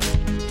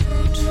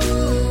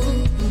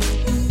true.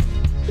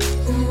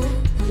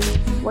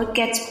 What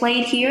gets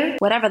played here?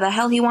 Whatever the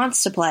hell he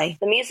wants to play.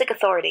 The Music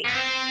Authority.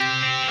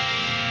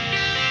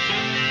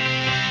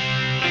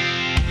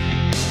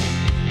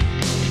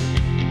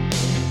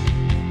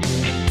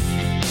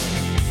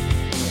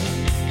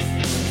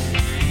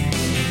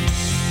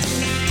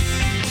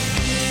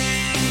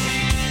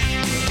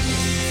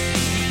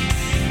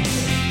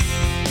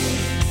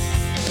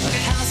 A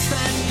house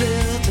that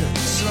built a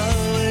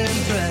slow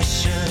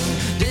impression.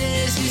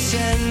 Days you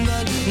send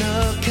but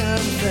no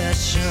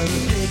confession.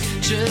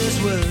 Pictures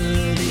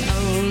were the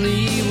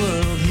only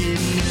world he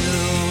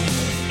knew.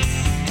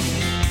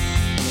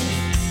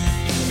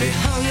 They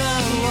hung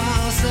on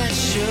walls that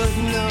showed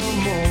no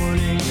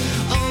mourning.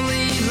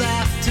 Only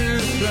laughter,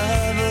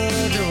 love,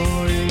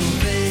 adoring.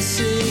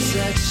 Faces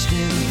etched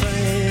in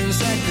frames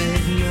that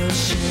bid no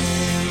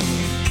shame.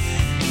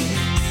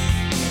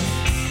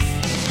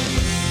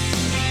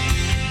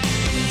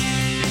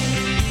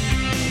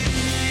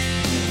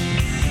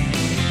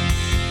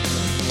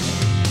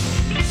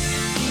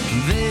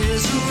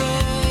 There's a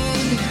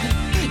road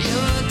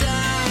you're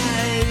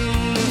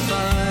dying to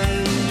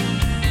find.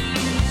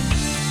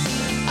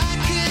 I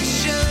could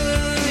show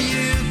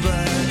you,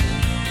 but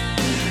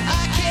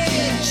I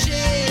can't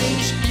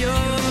change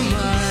your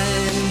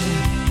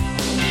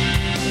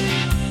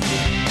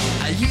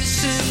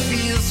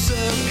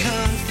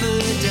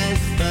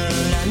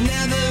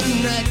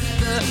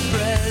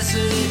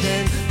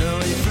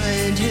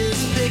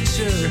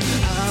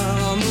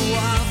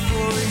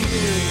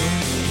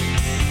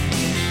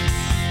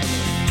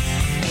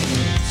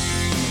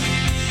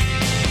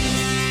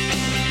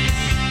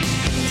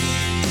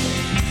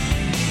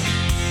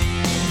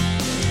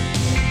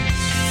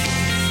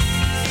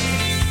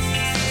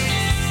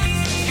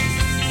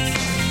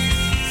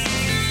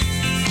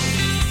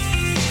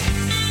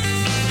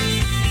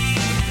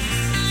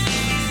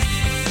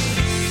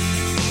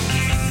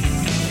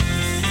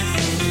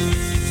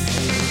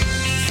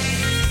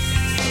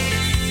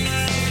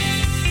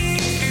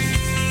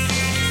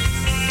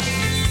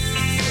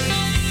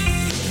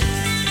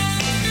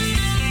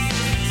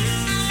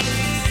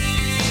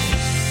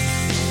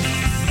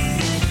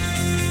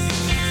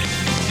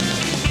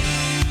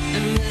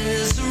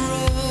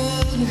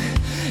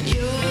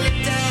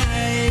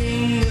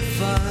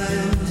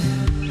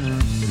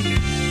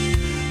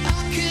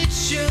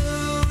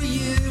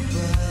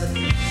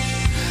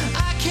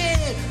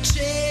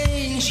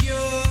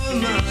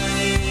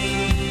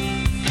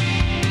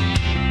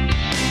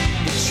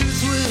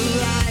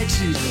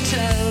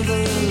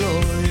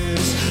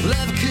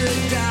love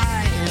could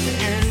die in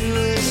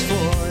endless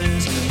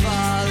voids,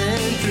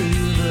 falling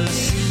through the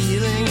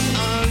ceiling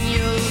on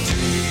your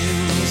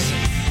dreams.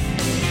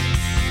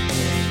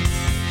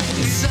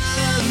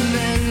 Some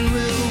men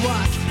will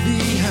walk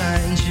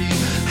behind you.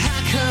 How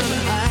come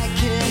I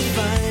can't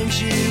find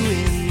you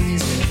in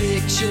these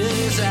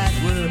pictures that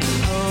were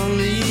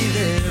only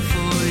there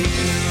for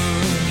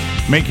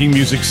you? Making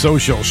music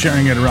social,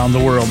 sharing it around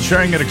the world,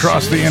 sharing it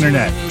across the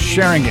internet,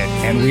 sharing it,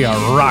 and we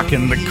are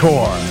rocking the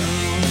KOR.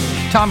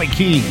 Tommy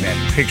Keene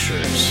and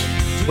Pictures.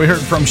 We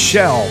heard from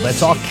Shell,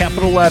 that's all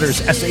capital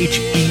letters,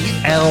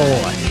 S-H-E-L.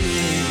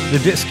 The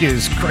disc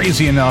is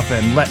Crazy Enough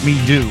and Let Me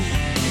Do.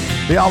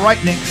 The All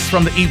Right Nicks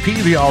from the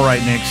EP, The All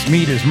Right Nicks,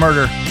 Meat is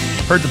Murder.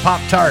 Heard the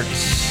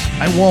Pop-Tarts,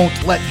 I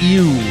Won't Let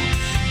You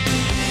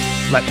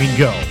Let Me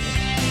Go.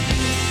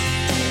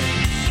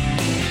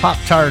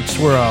 Pop-Tarts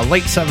were a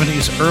late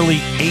 70s, early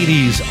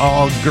 80s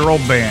all-girl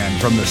band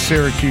from the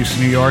Syracuse,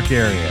 New York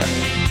area.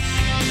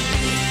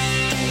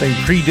 They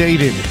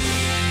predated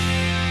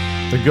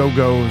the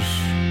Go-Go's,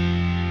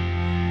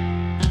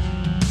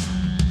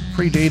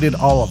 predated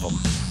all of them.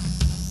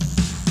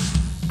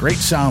 Great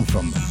sound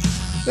from them.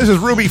 This is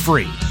Ruby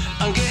Free.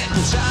 I'm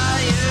getting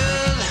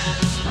tired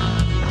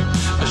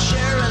of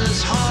sharing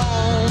this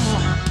home.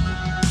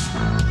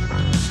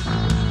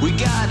 We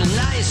got a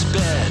nice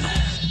bed,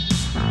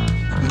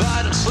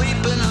 but I'm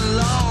sleeping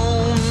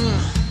alone.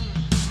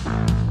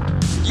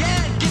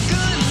 Yeah, get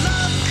good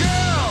love,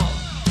 girl.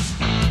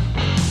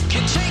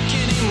 Can't take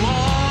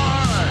anymore.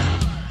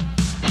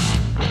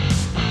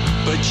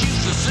 But you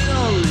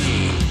fulfill me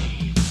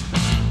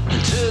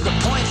to the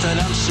point that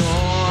I'm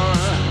sore.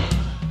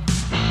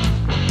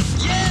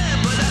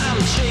 Yeah, but I'm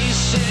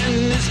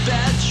chasing this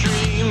bad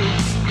dream,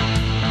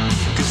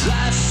 'cause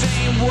life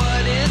ain't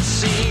what it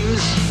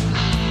seems.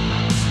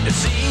 It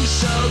seems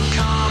so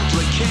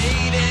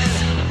complicated,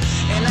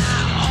 and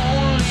I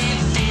only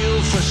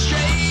feel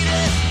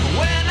frustrated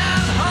when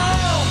I'm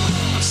home.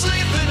 I'm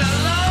sleeping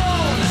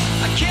alone.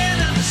 I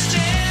can't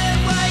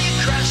understand why you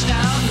crashed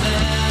down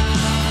there,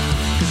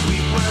 'cause we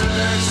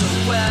worked so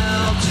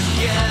well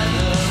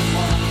together.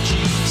 Won't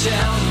you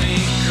tell me,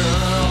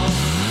 girl?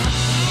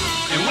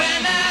 And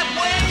when I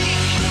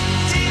wake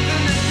deep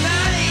in the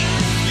night,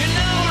 you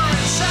know we're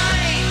in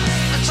sight.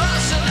 I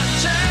toss and I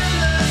turn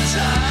the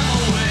time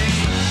away.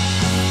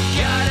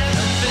 Got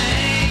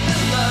everything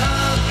that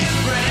love can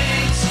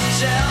bring, so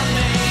tell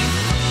me,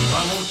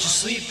 why won't you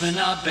sleep in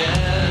our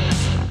bed?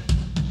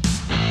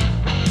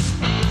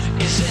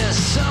 Is there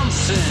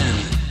something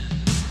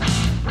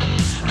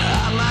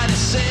I might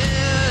have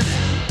said?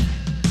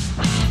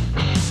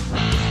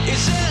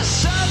 Is there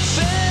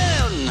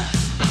something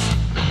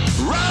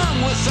wrong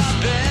with our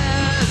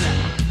bed?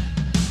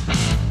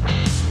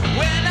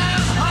 When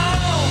I'm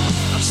home,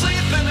 I'm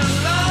sleeping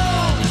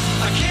alone.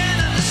 I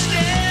can't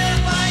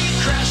understand why you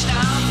crashed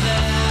down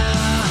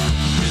there,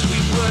 'cause we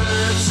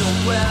worked so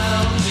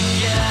well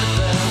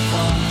together.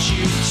 Won't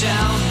you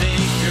tell me,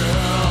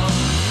 girl?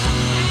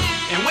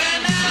 And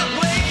when I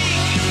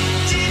wake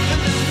deep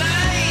in the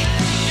night,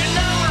 you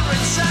know we're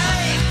in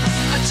sight.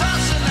 I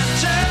toss and I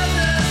turn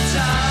the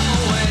time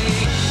away.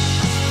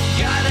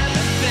 Got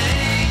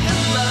everything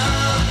that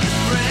love can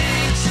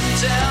bring, so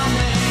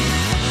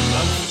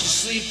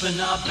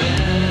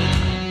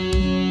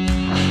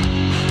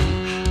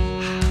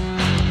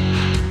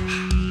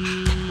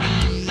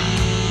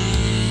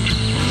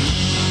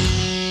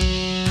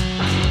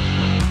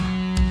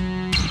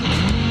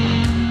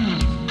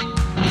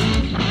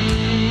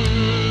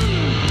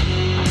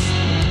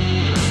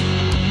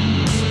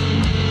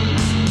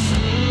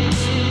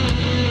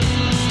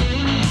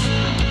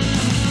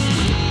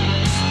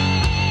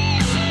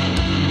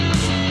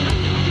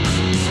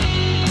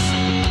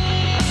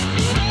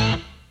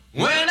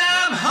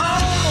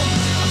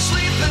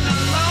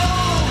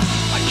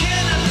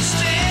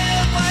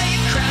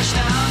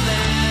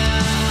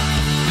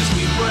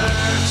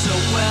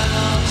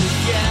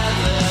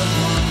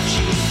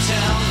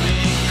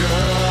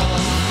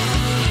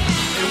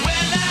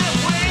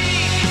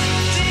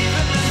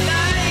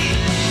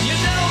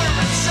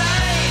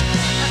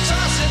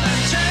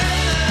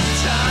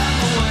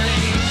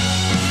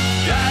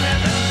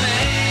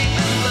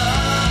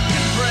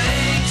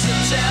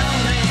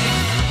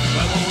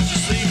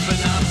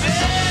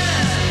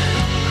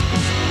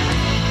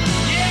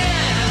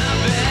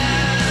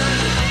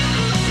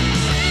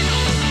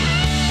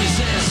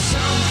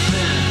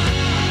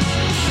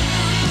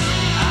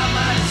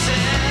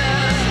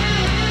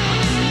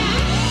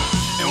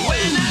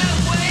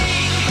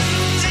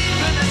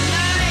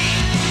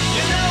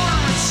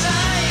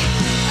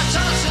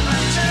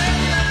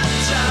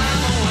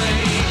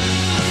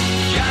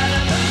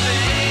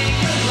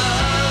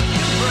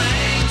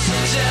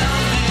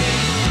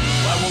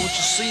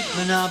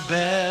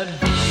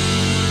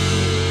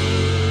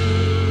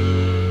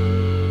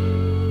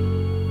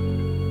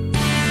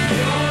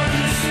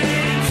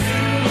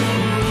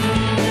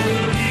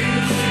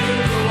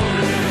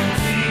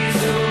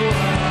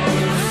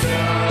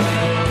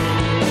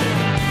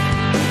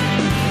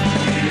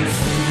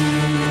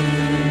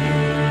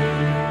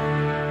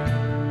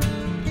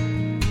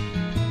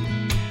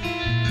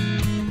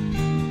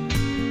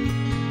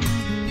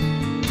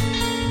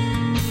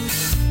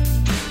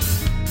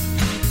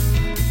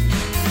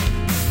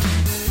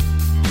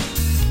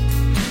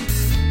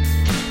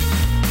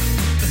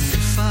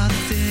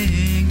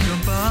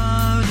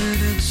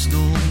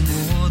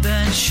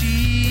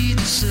she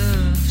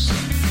deserves.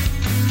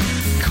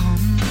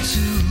 Come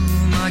to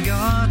my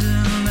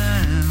garden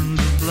and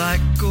the black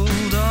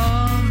gold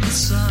of the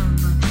sun.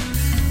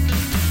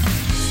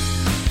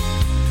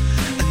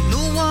 And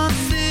no one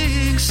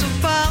thinks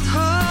about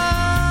her.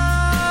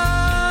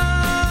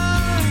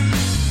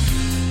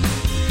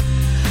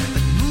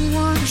 And no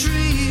one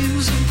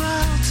dreams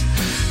about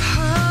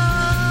her.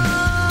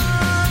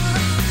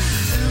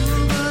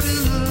 Everybody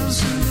loves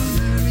an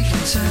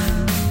American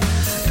town.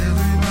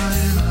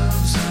 Everybody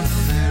loves an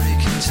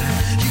American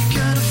town. You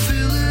gotta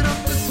fill it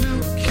up with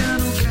milk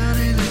and oh,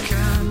 carry the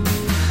can.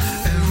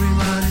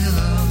 Everybody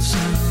loves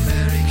an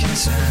American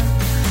town.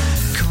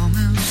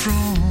 Coming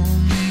from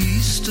the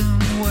east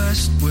and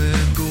west,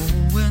 we're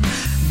going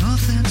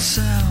north and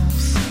south.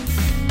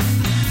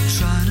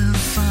 Trying to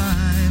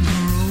find the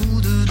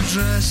road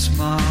address.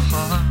 My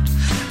heart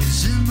is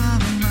in my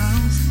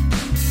mouth.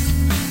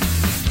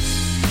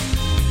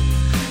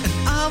 And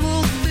I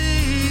will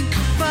think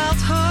about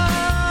her.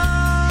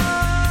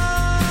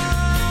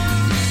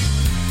 And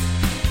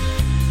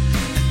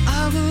I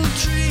will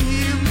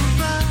dream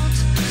about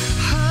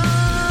her.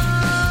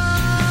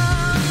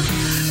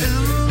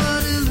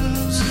 Everybody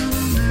loves an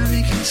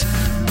American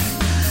town.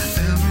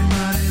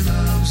 Everybody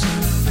loves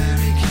an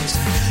American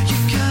town. You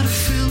gotta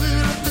fill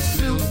it up with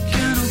milk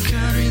and oh,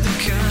 carry the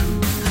can.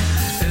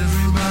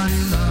 Everybody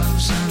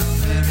loves an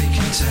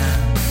American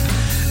town.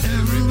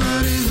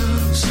 Everybody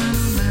loves an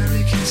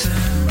American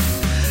town.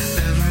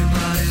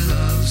 Everybody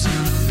loves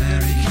an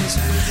American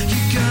town. You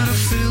gotta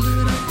fill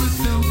it up with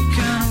milk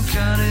and oh,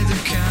 carry the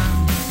can.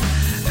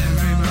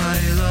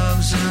 Everybody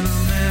loves an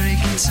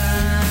American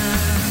town.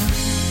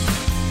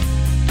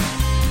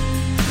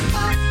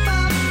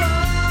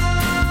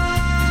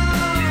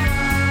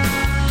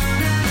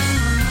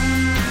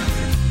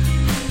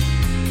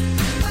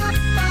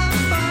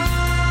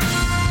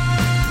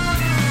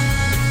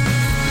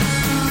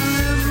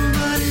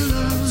 Everybody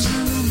loves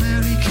an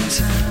American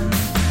town.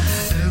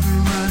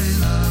 Everybody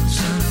loves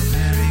an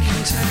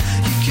American town.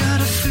 You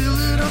gotta fill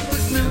it up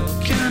with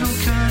milk and oh,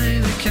 carry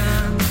the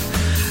can.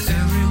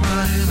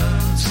 Everybody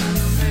loves an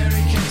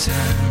American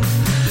town.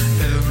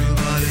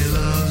 Everybody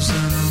loves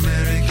an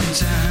American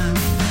town.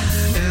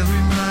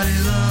 Everybody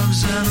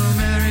loves an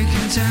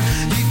American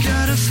town. You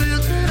gotta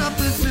fill it up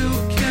with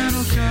milk and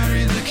oh,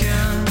 carry the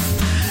can.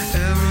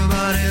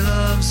 Everybody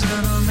loves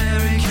an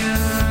American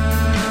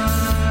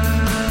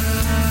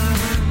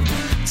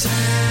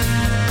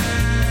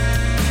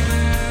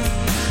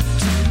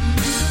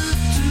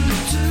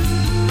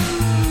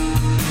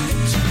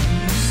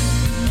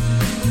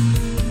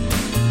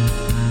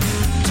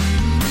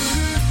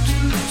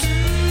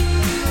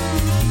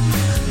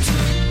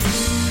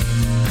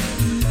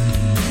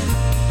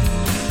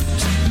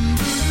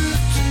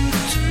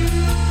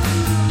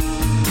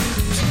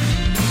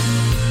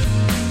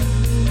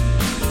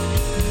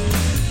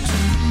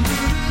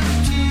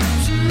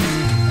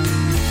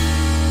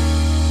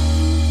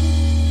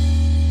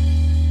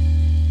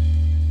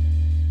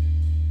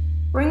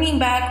Bringing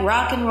back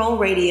rock and roll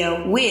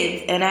radio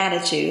with an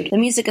attitude. The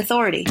Music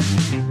Authority.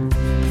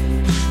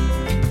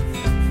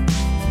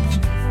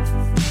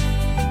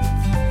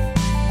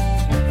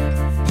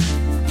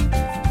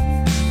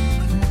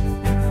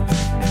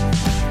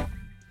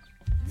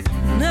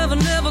 Never,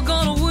 never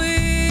gonna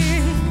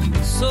win,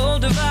 so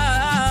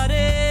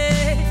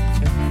divided.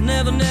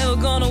 Never, never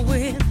gonna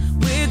win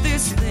with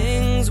these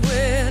things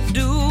we're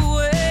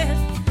doing.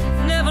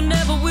 Never,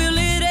 never will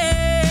it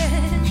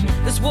end.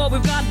 That's what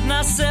we've gotten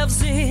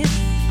ourselves in.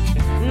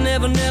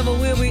 Never, never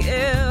will we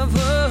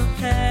ever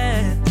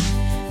have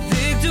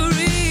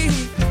victory.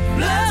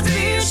 Blood's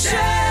being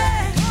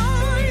shed,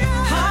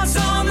 hearts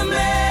on the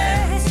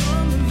mess.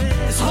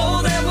 This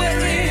hole that we're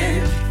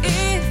in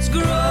is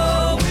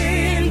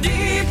growing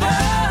deeper.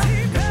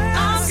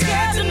 I'm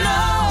scared to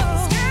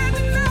know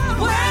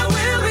where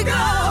will we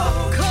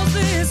go. 'Cause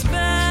this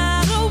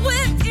battle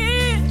we're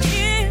in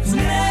is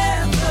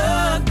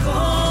never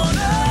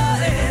gonna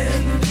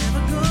end.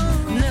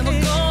 Never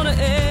gonna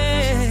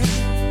end.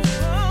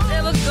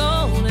 Never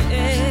gonna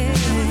end.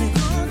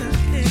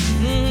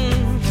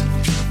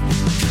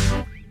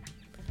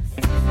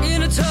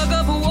 In a tug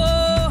of a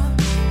war,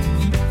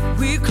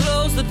 we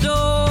close the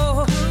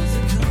door.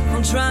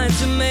 I'm trying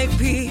to make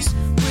peace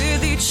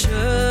with each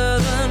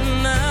other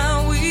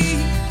now.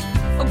 We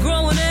are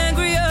growing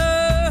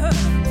angrier,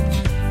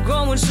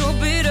 growing so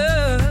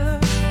bitter.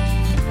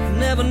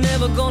 Never,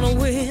 never gonna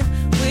win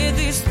with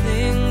these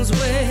things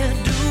we're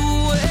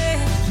doing.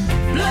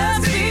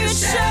 Blood's being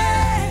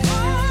shed,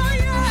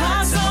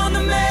 hearts on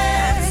the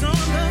mess.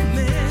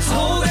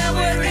 Hole that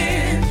we're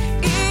in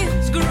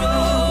is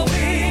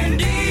growing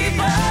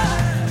deeper.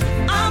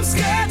 I'm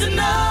scared to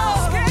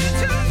know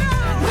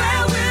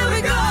where will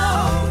we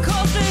go.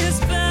 'Cause this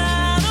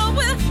battle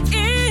we're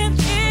in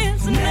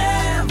is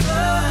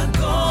never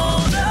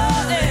gonna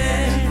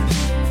end.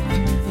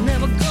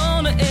 Never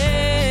gonna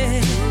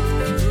end.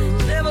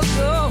 Never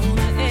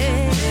gonna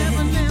end.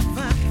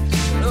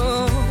 No.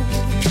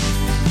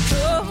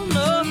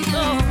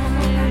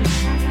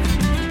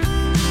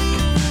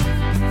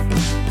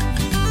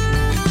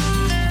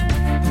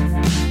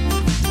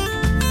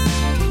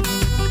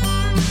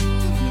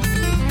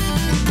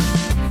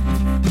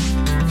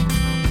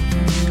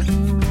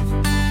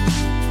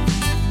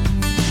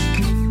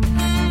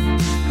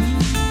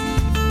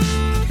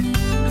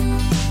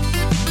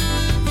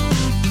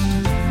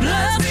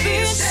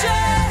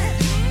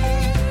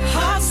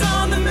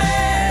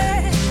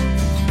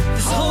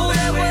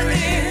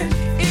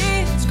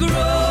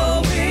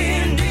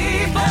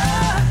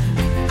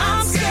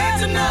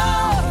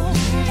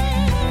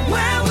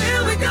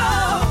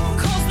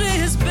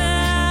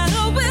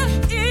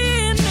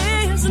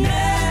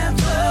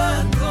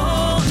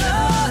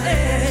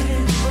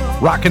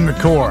 Rockin' the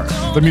KOR,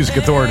 the Music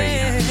Authority.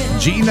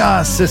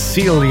 Gina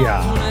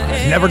Cecilia,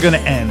 Never Gonna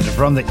End,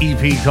 from the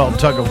EP called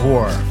Tug of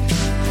War.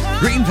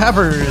 Green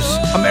Peppers,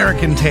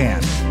 American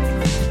Tan.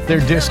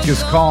 Their disc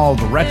is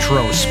called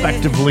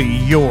Retrospectively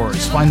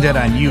Yours. Find that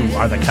on You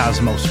Are the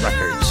Cosmos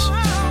Records.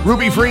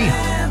 Ruby Free,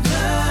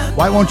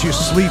 Why Won't You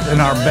Sleep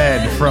in Our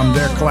Bed, from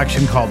their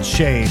collection called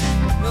Shade.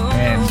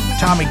 And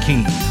Tommy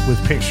Keene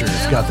with Pictures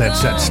got that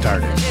set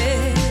started.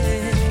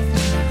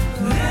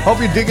 Hope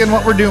you're digging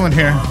what we're doing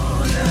here.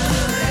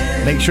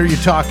 Make sure you're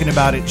talking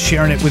about it,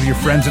 sharing it with your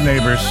friends and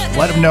neighbors.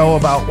 Let them know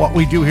about what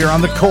we do here on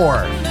the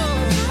KOR.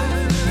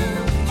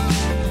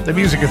 The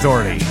Music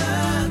Authority.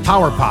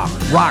 Power pop,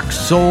 rock,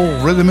 soul,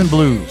 rhythm, and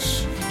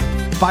blues.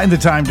 Find the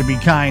time to be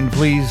kind,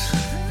 please.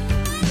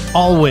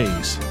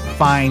 Always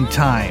find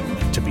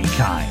time to be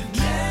kind.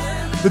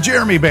 The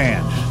Jeremy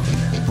Band.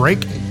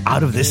 Break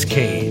Out of This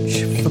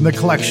Cage, from the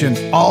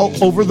collection All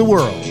Over the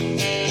World.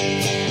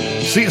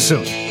 See you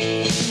soon.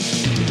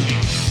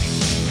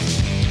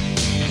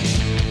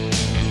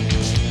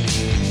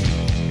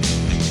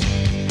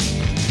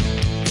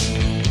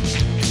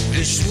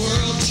 This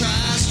world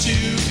tries to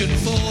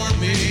conform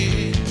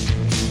me,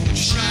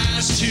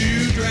 tries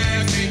to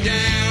drag me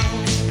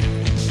down,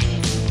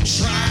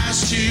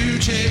 tries to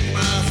take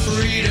my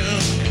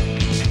freedom,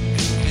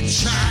 and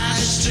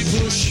tries to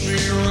push me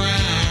around.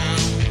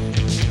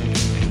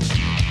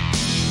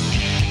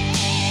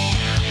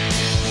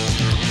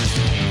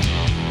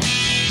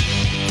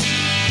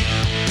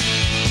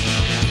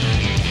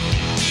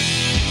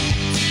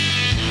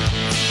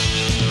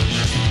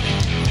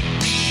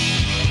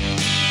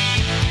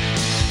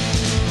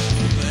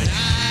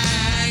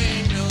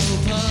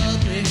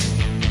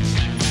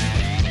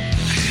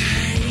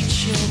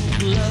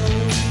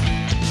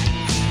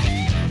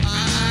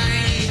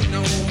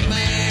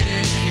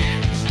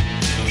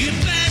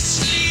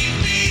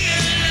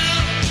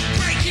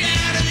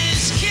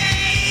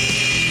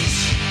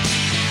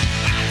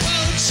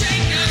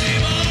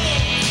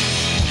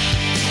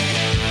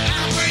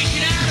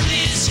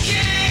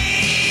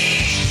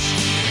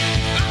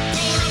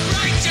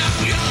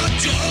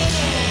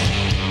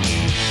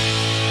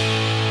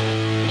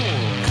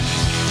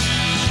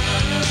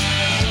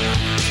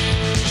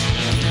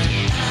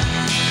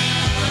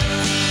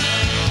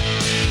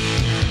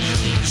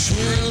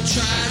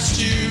 Tries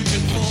to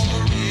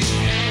conform me,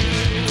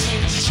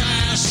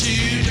 tries to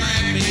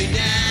drag me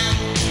down,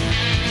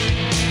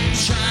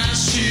 tries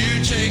to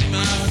take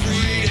my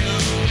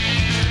freedom,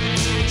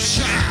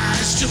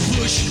 tries to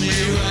push me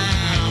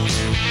around.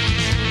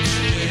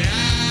 But I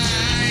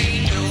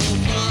ain't no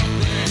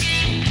puppet,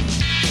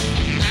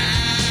 I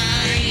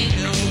ain't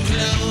no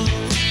clone,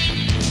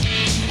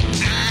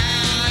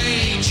 I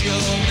ain't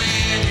your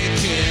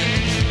mannequin.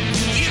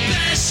 You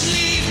best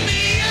leave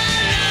me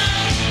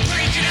alone,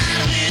 breaking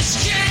out of this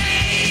cage.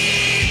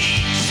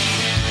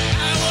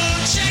 I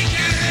won't take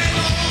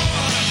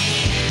anymore.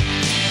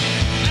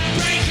 I'm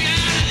breaking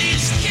out of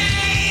this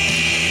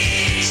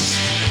cage.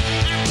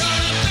 I'm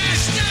gonna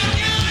bust down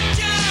your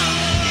door.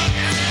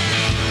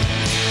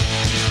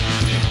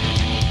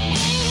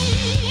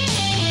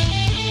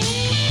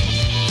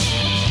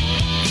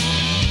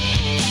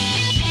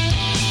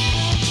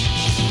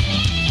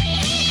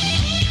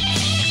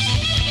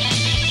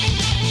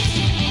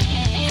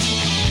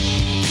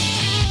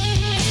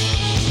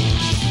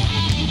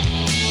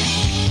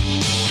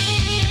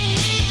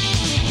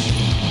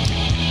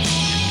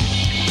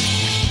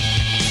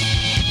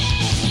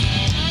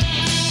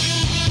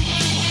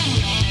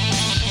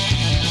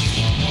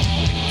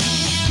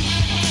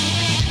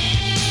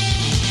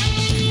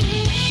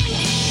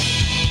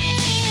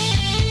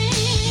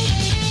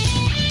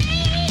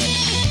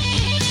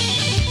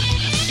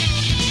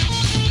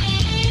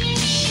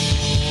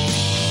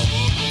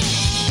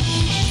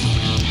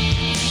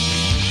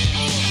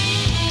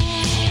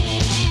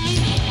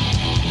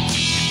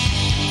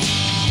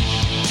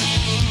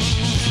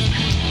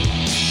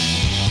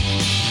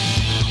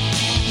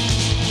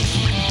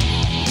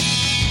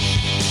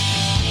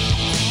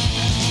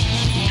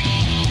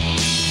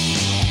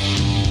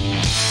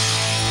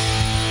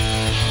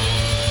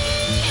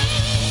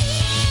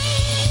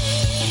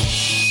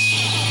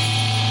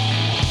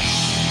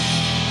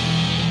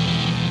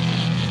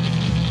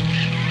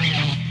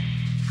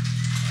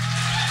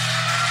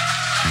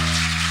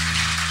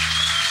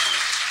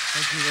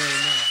 Thank you very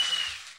much.